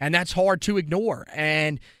 And that's hard to ignore.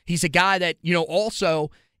 And he's a guy that, also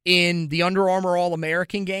in the Under Armour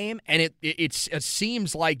All-American game, and it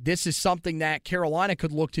seems like this is something that Carolina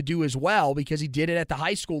could look to do as well because he did it at the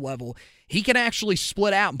high school level. He can actually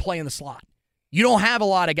split out and play in the slot. You don't have a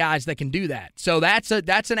lot of guys that can do that. So that's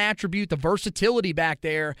an attribute. The versatility back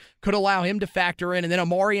there could allow him to factor in. And then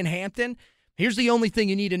Omarion Hampton, here's the only thing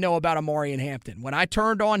you need to know about Omarion Hampton. When I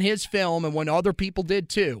turned on his film, and when other people did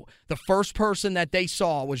too, the first person that they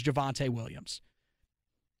saw was Javonte Williams.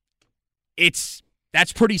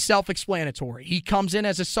 That's pretty self-explanatory. He comes in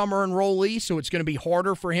as a summer enrollee, so it's going to be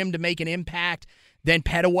harder for him to make an impact than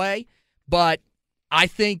Pettaway. But I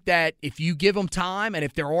think that if you give him time, and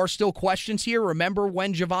if there are still questions here, remember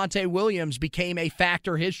when Javonte Williams became a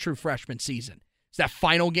factor his true freshman season. It's that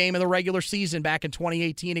final game of the regular season back in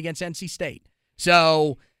 2018 against NC State.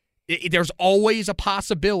 So there's always a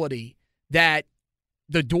possibility that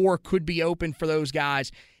the door could be open for those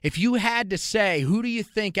guys. If you had to say, who do you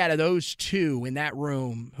think out of those two in that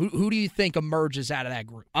room, who do you think emerges out of that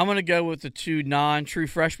group? I'm going to go with the 2 non-true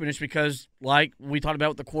freshmen just because, like we talked about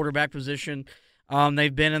with the quarterback position,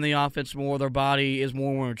 they've been in the offense more. Their body is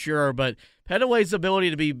more mature. But Pettaway's ability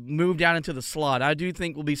to be moved down into the slot, I do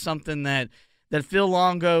think will be something that that Phil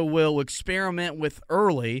Longo will experiment with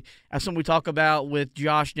early. That's something we talk about with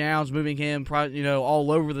Josh Downs, moving him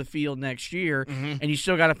all over the field next year, and you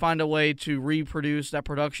still got to find a way to reproduce that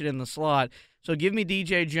production in the slot. So give me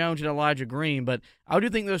DJ Jones and Elijah Green, but I do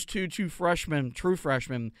think those two true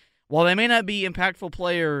freshmen, while they may not be impactful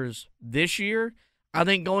players this year, I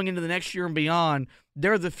think going into the next year and beyond,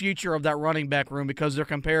 they're the future of that running back room because their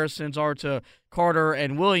comparisons are to Carter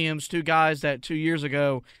and Williams, two guys that 2 years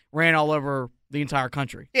ago ran all over the entire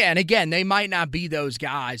country. Yeah, and again, they might not be those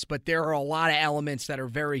guys, but there are a lot of elements that are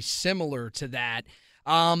very similar to that.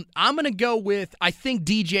 I'm going to go with, I think,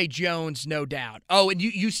 DJ Jones, no doubt. Oh, and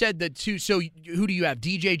you said the two, so who do you have,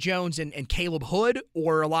 DJ Jones and Caleb Hood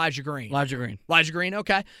or Elijah Green? Elijah Green,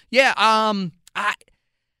 okay. Yeah,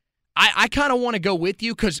 I kind of want to go with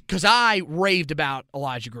you because I raved about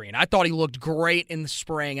Elijah Green. I thought he looked great in the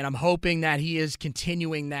spring, and I'm hoping that he is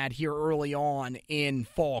continuing that here early on in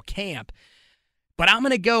fall camp. But I'm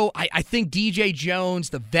going to go, I think DJ Jones,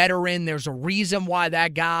 the veteran, there's a reason why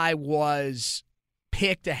that guy was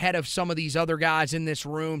picked ahead of some of these other guys in this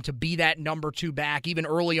room to be that number 2 back, even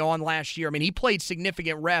early on last year. I mean, he played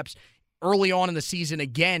significant reps early on in the season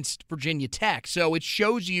against Virginia Tech. So it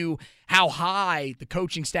shows you how high the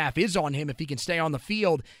coaching staff is on him if he can stay on the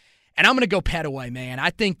field. And I'm going to go Pettaway, man. I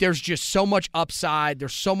think there's just so much upside.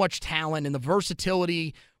 There's so much talent, and the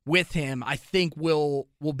versatility with him, I think, will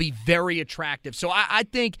be very attractive. So I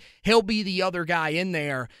think he'll be the other guy in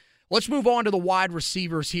there. Let's move on to the wide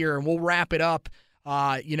receivers here, and we'll wrap it up,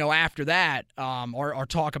 after that, or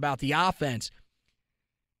talk about the offense.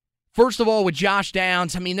 First of all, with Josh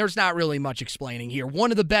Downs, I mean, there's not really much explaining here. One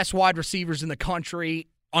of the best wide receivers in the country.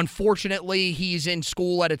 Unfortunately, he's in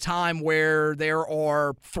school at a time where there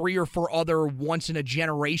are 3 or 4 other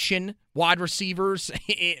once-in-a-generation wide receivers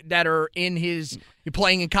that are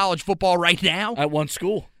playing in college football right now. At one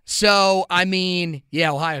school. So, I mean, yeah,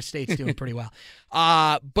 Ohio State's doing pretty well.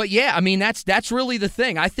 But, yeah, I mean, that's really the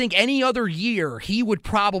thing. I think any other year he would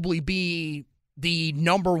probably be the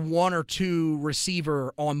number 1 or 2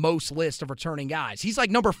 receiver on most lists of returning guys. He's like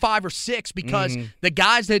number 5 or 6 because the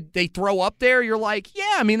guys that they throw up there, you're like,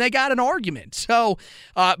 yeah, I mean, they got an argument. So,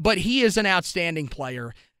 but he is an outstanding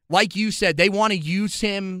player. Like you said, they want to use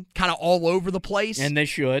him kind of all over the place. And they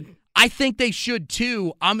should. I think they should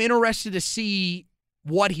too. I'm interested to see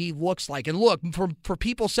what he looks like. And look, for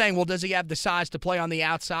people saying, well, does he have the size to play on the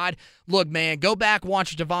outside? Look, man, go back,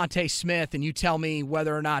 watch Devontae Smith, and you tell me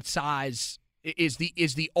whether or not size is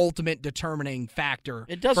the ultimate determining factor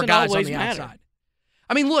for guys on the outside.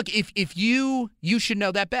 I mean, look, if you should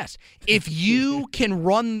know that best. If you can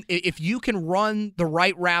run the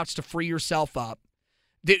right routes to free yourself up,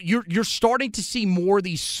 you're starting to see more of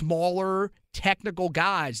these smaller technical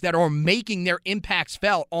guys that are making their impacts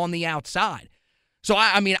felt on the outside. So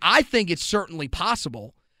I think it's certainly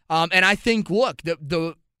possible. And I think, look,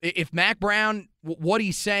 if Mack Brown, what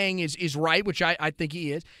he's saying is right, which I think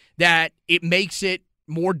he is, that it makes it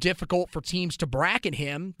more difficult for teams to bracket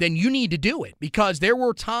him, then you need to do it. Because there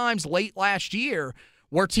were times late last year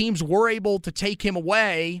where teams were able to take him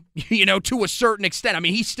away, to a certain extent. I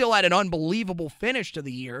mean, he still had an unbelievable finish to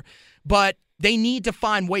the year, but they need to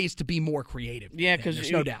find ways to be more creative. Yeah, because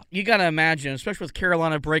there's no doubt. You got to imagine, especially with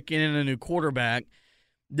Carolina breaking in a new quarterback,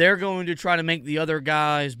 they're going to try to make the other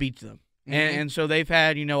guys beat them. Mm-hmm. And so they've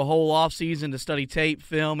had, a whole offseason to study tape,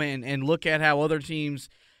 film, and look at how other teams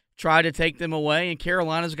try to take them away. And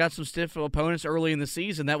Carolina's got some stiff opponents early in the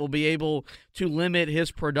season that will be able to limit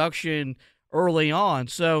his production early on.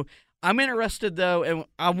 So I'm interested, though, and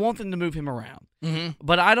I want them to move him around. Mm-hmm.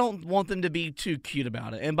 But I don't want them to be too cute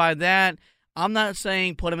about it. And by that, I'm not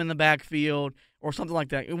saying put him in the backfield or something like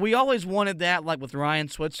that. We always wanted that, like with Ryan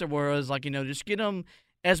Switzer, where it was like, just get him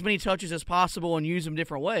as many touches as possible and use him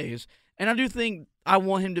different ways. And I do think I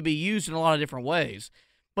want him to be used in a lot of different ways.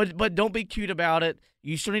 But don't be cute about it.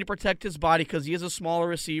 You still need to protect his body because he is a smaller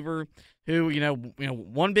receiver who,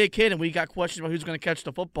 one big hit, and we got questions about who's going to catch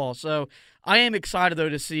the football. So I am excited, though,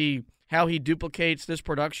 to see how he duplicates this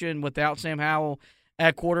production without Sam Howell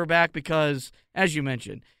at quarterback because, as you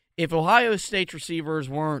mentioned, if Ohio State's receivers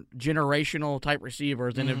weren't generational-type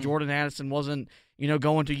receivers and if Jordan Addison wasn't,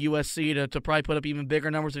 going to USC to probably put up even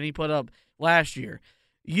bigger numbers than he put up last year,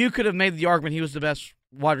 you could have made the argument he was the best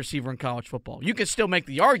wide receiver in college football. You could still make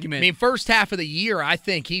the argument. I mean, first half of the year, I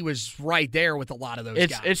think he was right there with a lot of those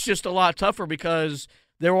guys. It's just a lot tougher because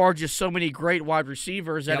there are just so many great wide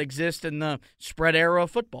receivers that exist in the spread era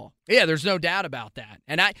of football. Yeah, there's no doubt about that.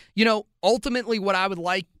 And ultimately what I would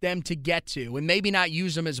like them to get to, and maybe not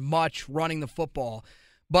use them as much running the football,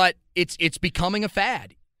 but it's becoming a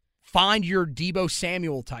fad. Find your Deebo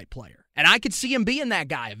Samuel type player. And I could see him being that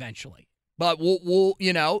guy eventually. But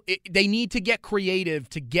they need to get creative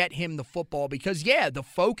to get him the football because, the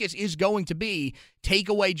focus is going to be take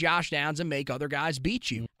away Josh Downs and make other guys beat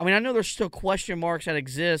you. I mean, I know there's still question marks that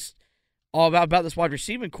exist all about this wide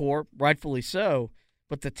receiving corps, rightfully so,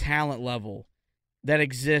 but the talent level that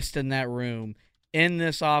exists in that room, in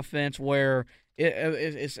this offense where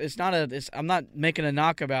it's not I'm not making a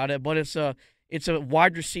knock about it, but it's a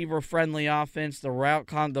wide receiver friendly offense. The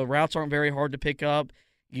routes aren't very hard to pick up.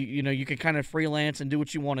 You can kind of freelance and do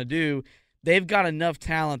what you want to do. They've got enough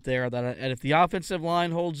talent there that if the offensive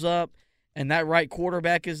line holds up and that right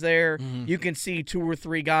quarterback is there, you can see 2 or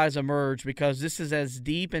 3 guys emerge because this is as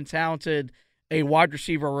deep and talented a wide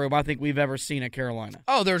receiver room I think we've ever seen at Carolina.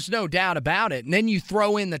 Oh, there's no doubt about it. And then you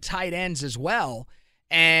throw in the tight ends as well.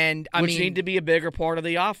 And Which need to be a bigger part of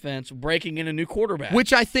the offense, breaking in a new quarterback.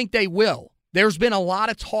 Which I think they will. There's been a lot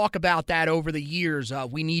of talk about that over the years.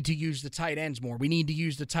 We need to use the tight ends more. We need to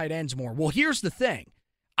use the tight ends more. Well, here's the thing.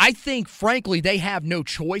 I think, frankly, they have no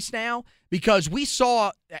choice now because we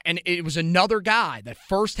saw, and it was another guy, that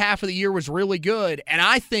first half of the year was really good. And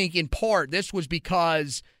I think, in part, this was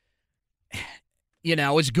because,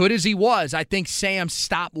 as good as he was, I think Sam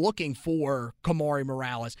stopped looking for Kamari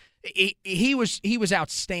Morales. He was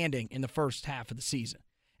outstanding in the first half of the season.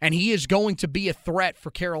 And he is going to be a threat for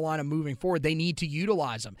Carolina moving forward. They need to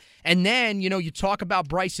utilize him. And then, you talk about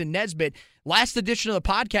Bryson Nesbitt. Last edition of the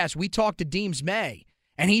podcast, we talked to Deems May,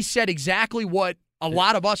 and he said exactly what a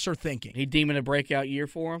lot of us are thinking. He deeming a breakout year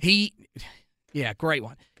for him? Great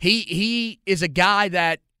one. He is a guy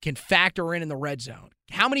that can factor in the red zone.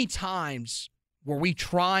 How many times were we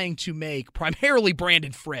trying to make, primarily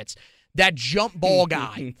Brandon Fritz, that jump ball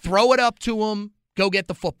guy, throw it up to him, go get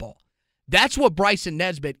the football? That's what Bryson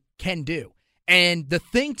Nesbitt can do. And the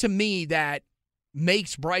thing to me that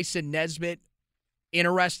makes Bryson Nesbitt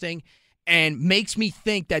interesting and makes me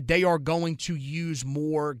think that they are going to use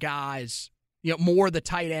more guys, more of the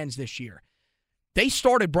tight ends this year. They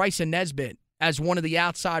started Bryson Nesbitt as one of the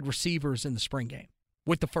outside receivers in the spring game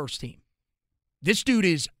with the first team. This dude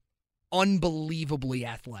is unbelievably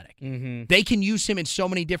athletic. Mm-hmm. They can use him in so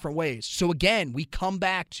many different ways. So again, we come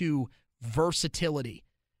back to versatility.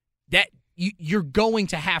 That you're going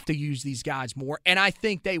to have to use these guys more, and I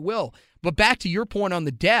think they will. But back to your point on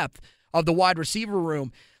the depth of the wide receiver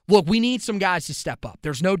room, look, we need some guys to step up.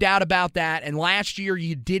 There's no doubt about that, and last year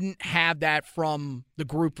you didn't have that from the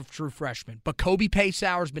group of true freshmen. But Kobe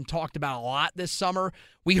Paysauer has been talked about a lot this summer.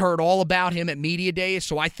 We heard all about him at Media Days,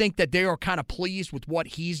 so I think that they are kind of pleased with what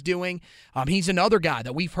he's doing. He's another guy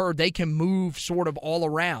that we've heard they can move sort of all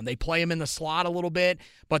around. They play him in the slot a little bit,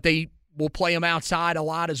 but they will play him outside a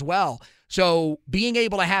lot as well. So being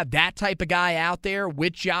able to have that type of guy out there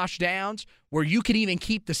with Josh Downs, where you could even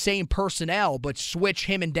keep the same personnel but switch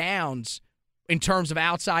him and Downs in terms of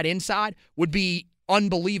outside, inside, would be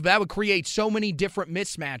unbelievable. That would create so many different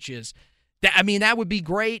mismatches. That would be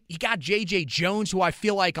great. You got J.J. Jones, who I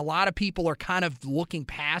feel like a lot of people are kind of looking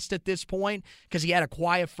past at this point because he had a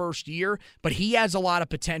quiet first year, but he has a lot of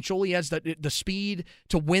potential. He has the speed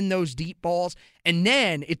to win those deep balls. And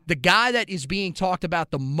then the guy that is being talked about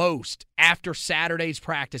the most after Saturday's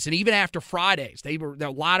practice and even after Friday's, a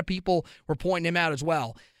lot of people were pointing him out as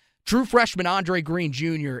well. True freshman Andre Green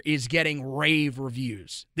Jr. is getting rave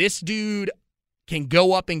reviews. This dude can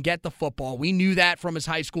go up and get the football. We knew that from his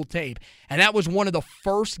high school tape. And that was one of the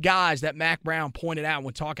first guys that Mack Brown pointed out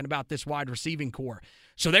when talking about this wide receiving core.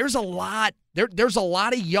 So there's a lot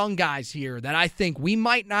of young guys here that I think we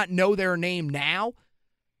might not know their name now,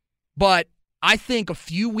 but I think a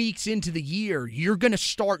few weeks into the year, you're going to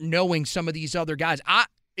start knowing some of these other guys.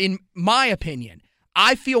 In my opinion,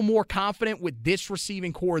 I feel more confident with this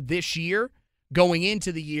receiving core this year going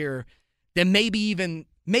into the year than maybe even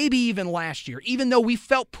last year, even though we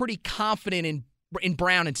felt pretty confident in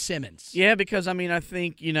Brown and Simmons. Yeah, because, I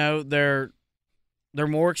think, they're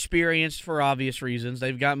more experienced for obvious reasons.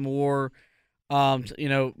 They've got more,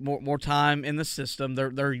 more time in the system.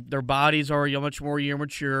 Their bodies are much more year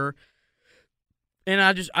mature. And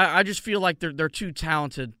I just feel like they're too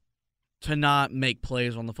talented to not make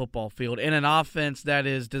plays on the football field in an offense that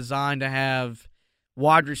is designed to have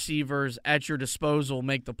wide receivers at your disposal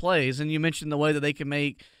make the plays. And you mentioned the way that they can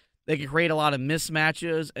create a lot of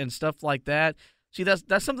mismatches and stuff like that. See, that's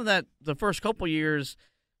something that the first couple years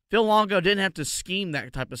Phil Longo didn't have to scheme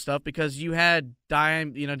that type of stuff because you had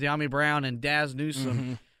Dyami Brown and Daz Newsome.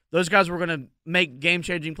 Mm-hmm. Those guys were going to make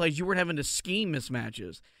game-changing plays. You weren't having to scheme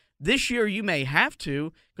mismatches. This year you may have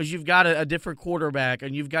to because you've got a different quarterback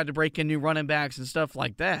and you've got to break in new running backs and stuff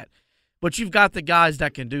like that. But you've got the guys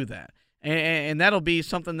that can do that. And that'll be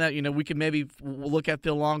something that, we can maybe look at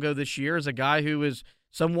Phil Longo this year as a guy who is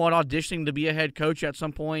somewhat auditioning to be a head coach at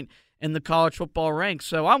some point in the college football ranks.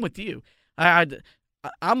 So I'm with you.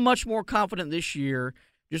 I'm much more confident this year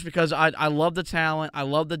just because I love the talent. I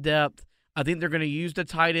love the depth. I think they're going to use the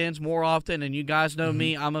tight ends more often, and you guys know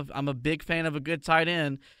me. I'm a big fan of a good tight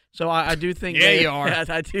end. So I do think you are.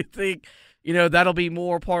 I do think that'll be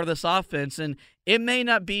more part of this offense, and it may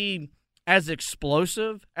not be as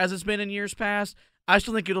explosive as it's been in years past. I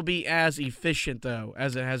still think it'll be as efficient, though,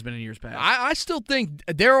 as it has been in years past. I still think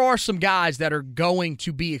there are some guys that are going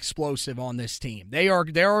to be explosive on this team.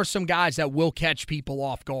 There are some guys that will catch people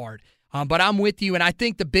off guard. But I'm with you, and I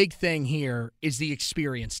think the big thing here is the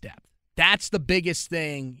experience depth. That's the biggest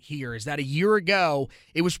thing here, is that a year ago,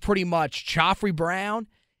 it was pretty much Joffrey Brown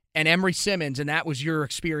and Emory Simmons, and that was your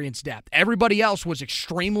experience depth. Everybody else was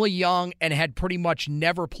extremely young and had pretty much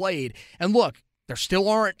never played. And look, there still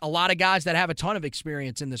aren't a lot of guys that have a ton of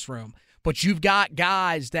experience in this room, but you've got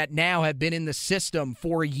guys that now have been in the system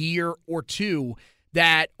for a year or two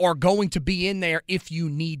that are going to be in there if you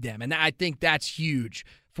need them, and I think that's huge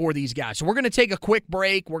for these guys. So we're going to take a quick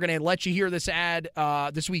break. We're going to let you hear this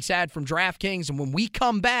week's ad from DraftKings, and when we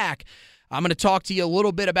come back, I'm going to talk to you a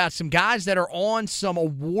little bit about some guys that are on some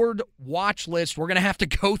award watch lists. We're going to have to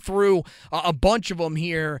go through a bunch of them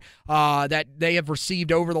here that they have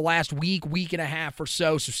received over the last week and a half or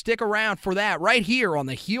so. So stick around for that right here on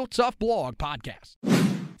the Heel Tough Blog podcast.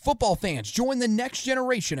 Football fans, join the next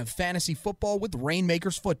generation of fantasy football with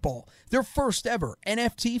Rainmakers Football, their first ever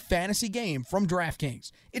NFT fantasy game from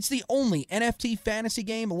DraftKings. It's the only NFT fantasy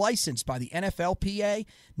game licensed by the NFLPA.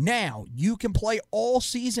 Now you can play all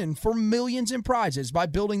season for millions in prizes by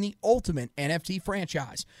building the ultimate NFT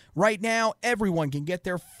franchise. Right now, everyone can get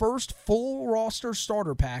their first full roster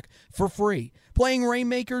starter pack for free. Playing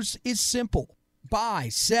Rainmakers is simple. Buy,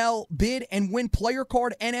 sell, bid, and win player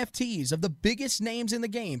card NFTs of the biggest names in the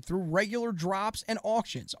game through regular drops and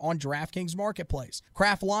auctions on DraftKings Marketplace.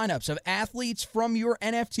 Craft lineups of athletes from your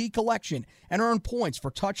NFT collection and earn points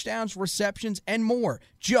for touchdowns, receptions, and more,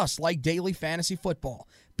 just like daily fantasy football.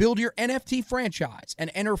 Build your NFT franchise and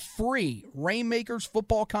enter free Rainmakers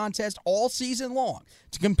football contest all season long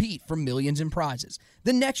to compete for millions in prizes.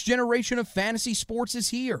 The next generation of fantasy sports is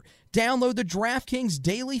here. Download the DraftKings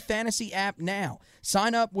Daily Fantasy app now.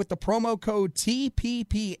 Sign up with the promo code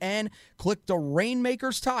TPPN, click the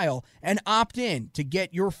Rainmakers tile, and opt in to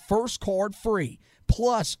get your first card free.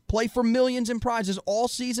 Plus, play for millions in prizes all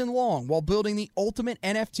season long while building the ultimate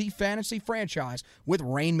NFT fantasy franchise with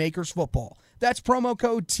Rainmakers Football. That's promo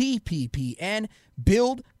code TPPN.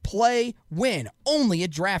 Build, play, win. Only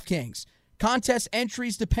at DraftKings. Contest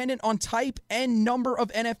entries dependent on type and number of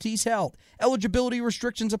NFTs held. Eligibility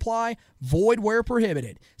restrictions apply. Void where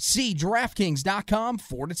prohibited. See DraftKings.com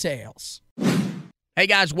for details. Hey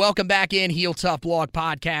guys, welcome back in Heel Tough Blog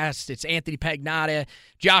Podcast. It's Anthony Pagnotta,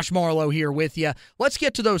 Josh Marlowe here with you. Let's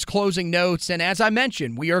get to those closing notes. And as I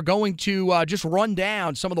mentioned, we are going to just run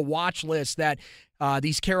down some of the watch lists that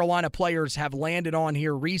these Carolina players have landed on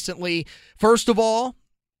here recently. First of all,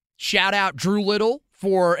 shout out Drew Little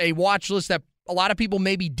for a watch list that a lot of people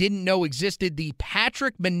maybe didn't know existed, the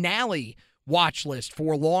Patrick Manali watch list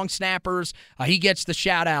for long snappers. He gets the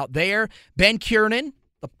shout out there. Ben Kiernan,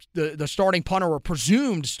 the starting punter or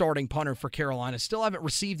presumed starting punter for Carolina, still haven't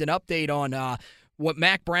received an update on what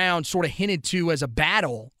Mack Brown sort of hinted to as a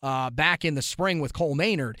battle back in the spring with Cole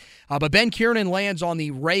Maynard. But Ben Kiernan lands on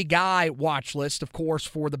the Ray Guy watch list, of course,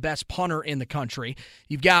 for the best punter in the country.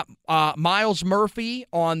 You've got Miles Murphy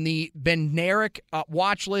on the Bednarik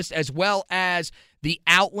watch list, as well as the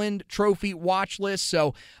Outland Trophy watch list.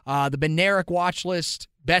 So the Bednarik watch list,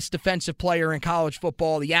 best defensive player in college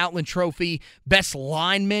football. The Outland Trophy, best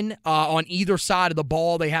lineman on either side of the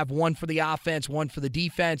ball. They have one for the offense, one for the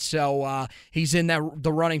defense. So he's in the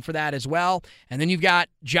running for that as well. And then you've got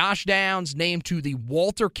Josh Downs named to the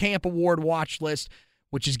Walter Camp Award watch list,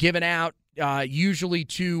 which is given out usually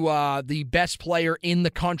to the best player in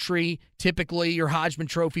the country. Typically, your Heisman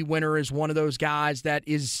Trophy winner is one of those guys that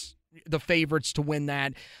is the favorites to win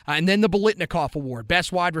that. And then the Biletnikoff Award,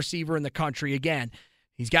 best wide receiver in the country. Again,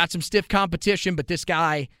 he's got some stiff competition, but this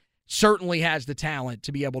guy certainly has the talent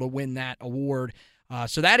to be able to win that award.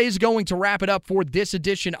 So that is going to wrap it up for this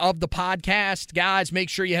edition of the podcast. Guys, make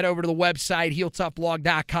sure you head over to the website,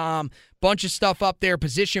 HeelToughBlog.com. Bunch of stuff up there.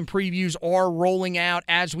 Position previews are rolling out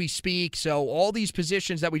as we speak. So all these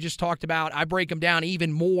positions that we just talked about, I break them down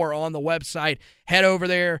even more on the website. Head over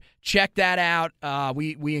there. Check that out.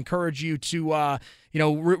 We encourage you to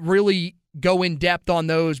really go in depth on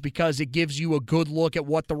those because it gives you a good look at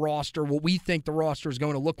what we think the roster is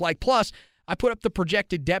going to look like. Plus, I put up the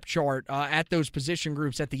projected depth chart at those position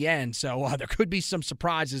groups at the end, so there could be some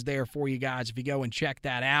surprises there for you guys if you go and check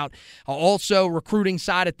that out. Also, recruiting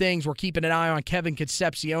side of things, we're keeping an eye on Kevin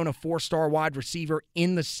Concepcion, a 4-star wide receiver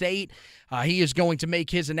in the state. He is going to make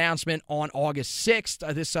his announcement on August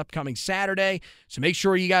 6th, this upcoming Saturday. So make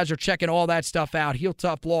sure you guys are checking all that stuff out.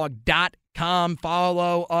 HeelToughBlog.com.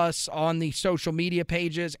 Follow us on the social media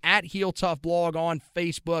pages at Heel Tough Blog on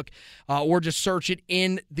Facebook, or just search it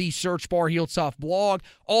in the search bar, Heel Tough Blog.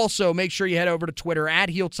 Also, make sure you head over to Twitter at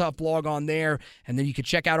Heel Tough Blog on there, and then you can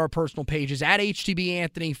check out our personal pages at HTB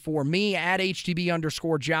Anthony for me, at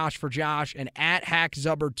HTB_Josh for Josh, and at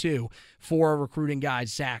HackZubber2 for our recruiting guy,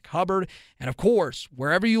 Zach Hubbard. And, of course,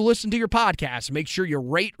 wherever you listen to your podcast, make sure you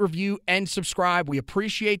rate, review, and subscribe. We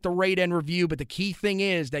appreciate the rate and review, but the key thing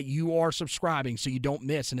is that you are subscribing so you don't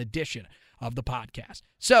miss an edition of the podcast.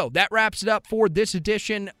 So that wraps it up for this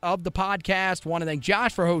edition of the podcast. Want to thank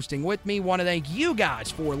Josh for hosting with me. Want to thank you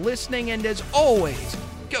guys for listening. And as always,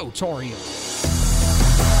 go Tar Heels.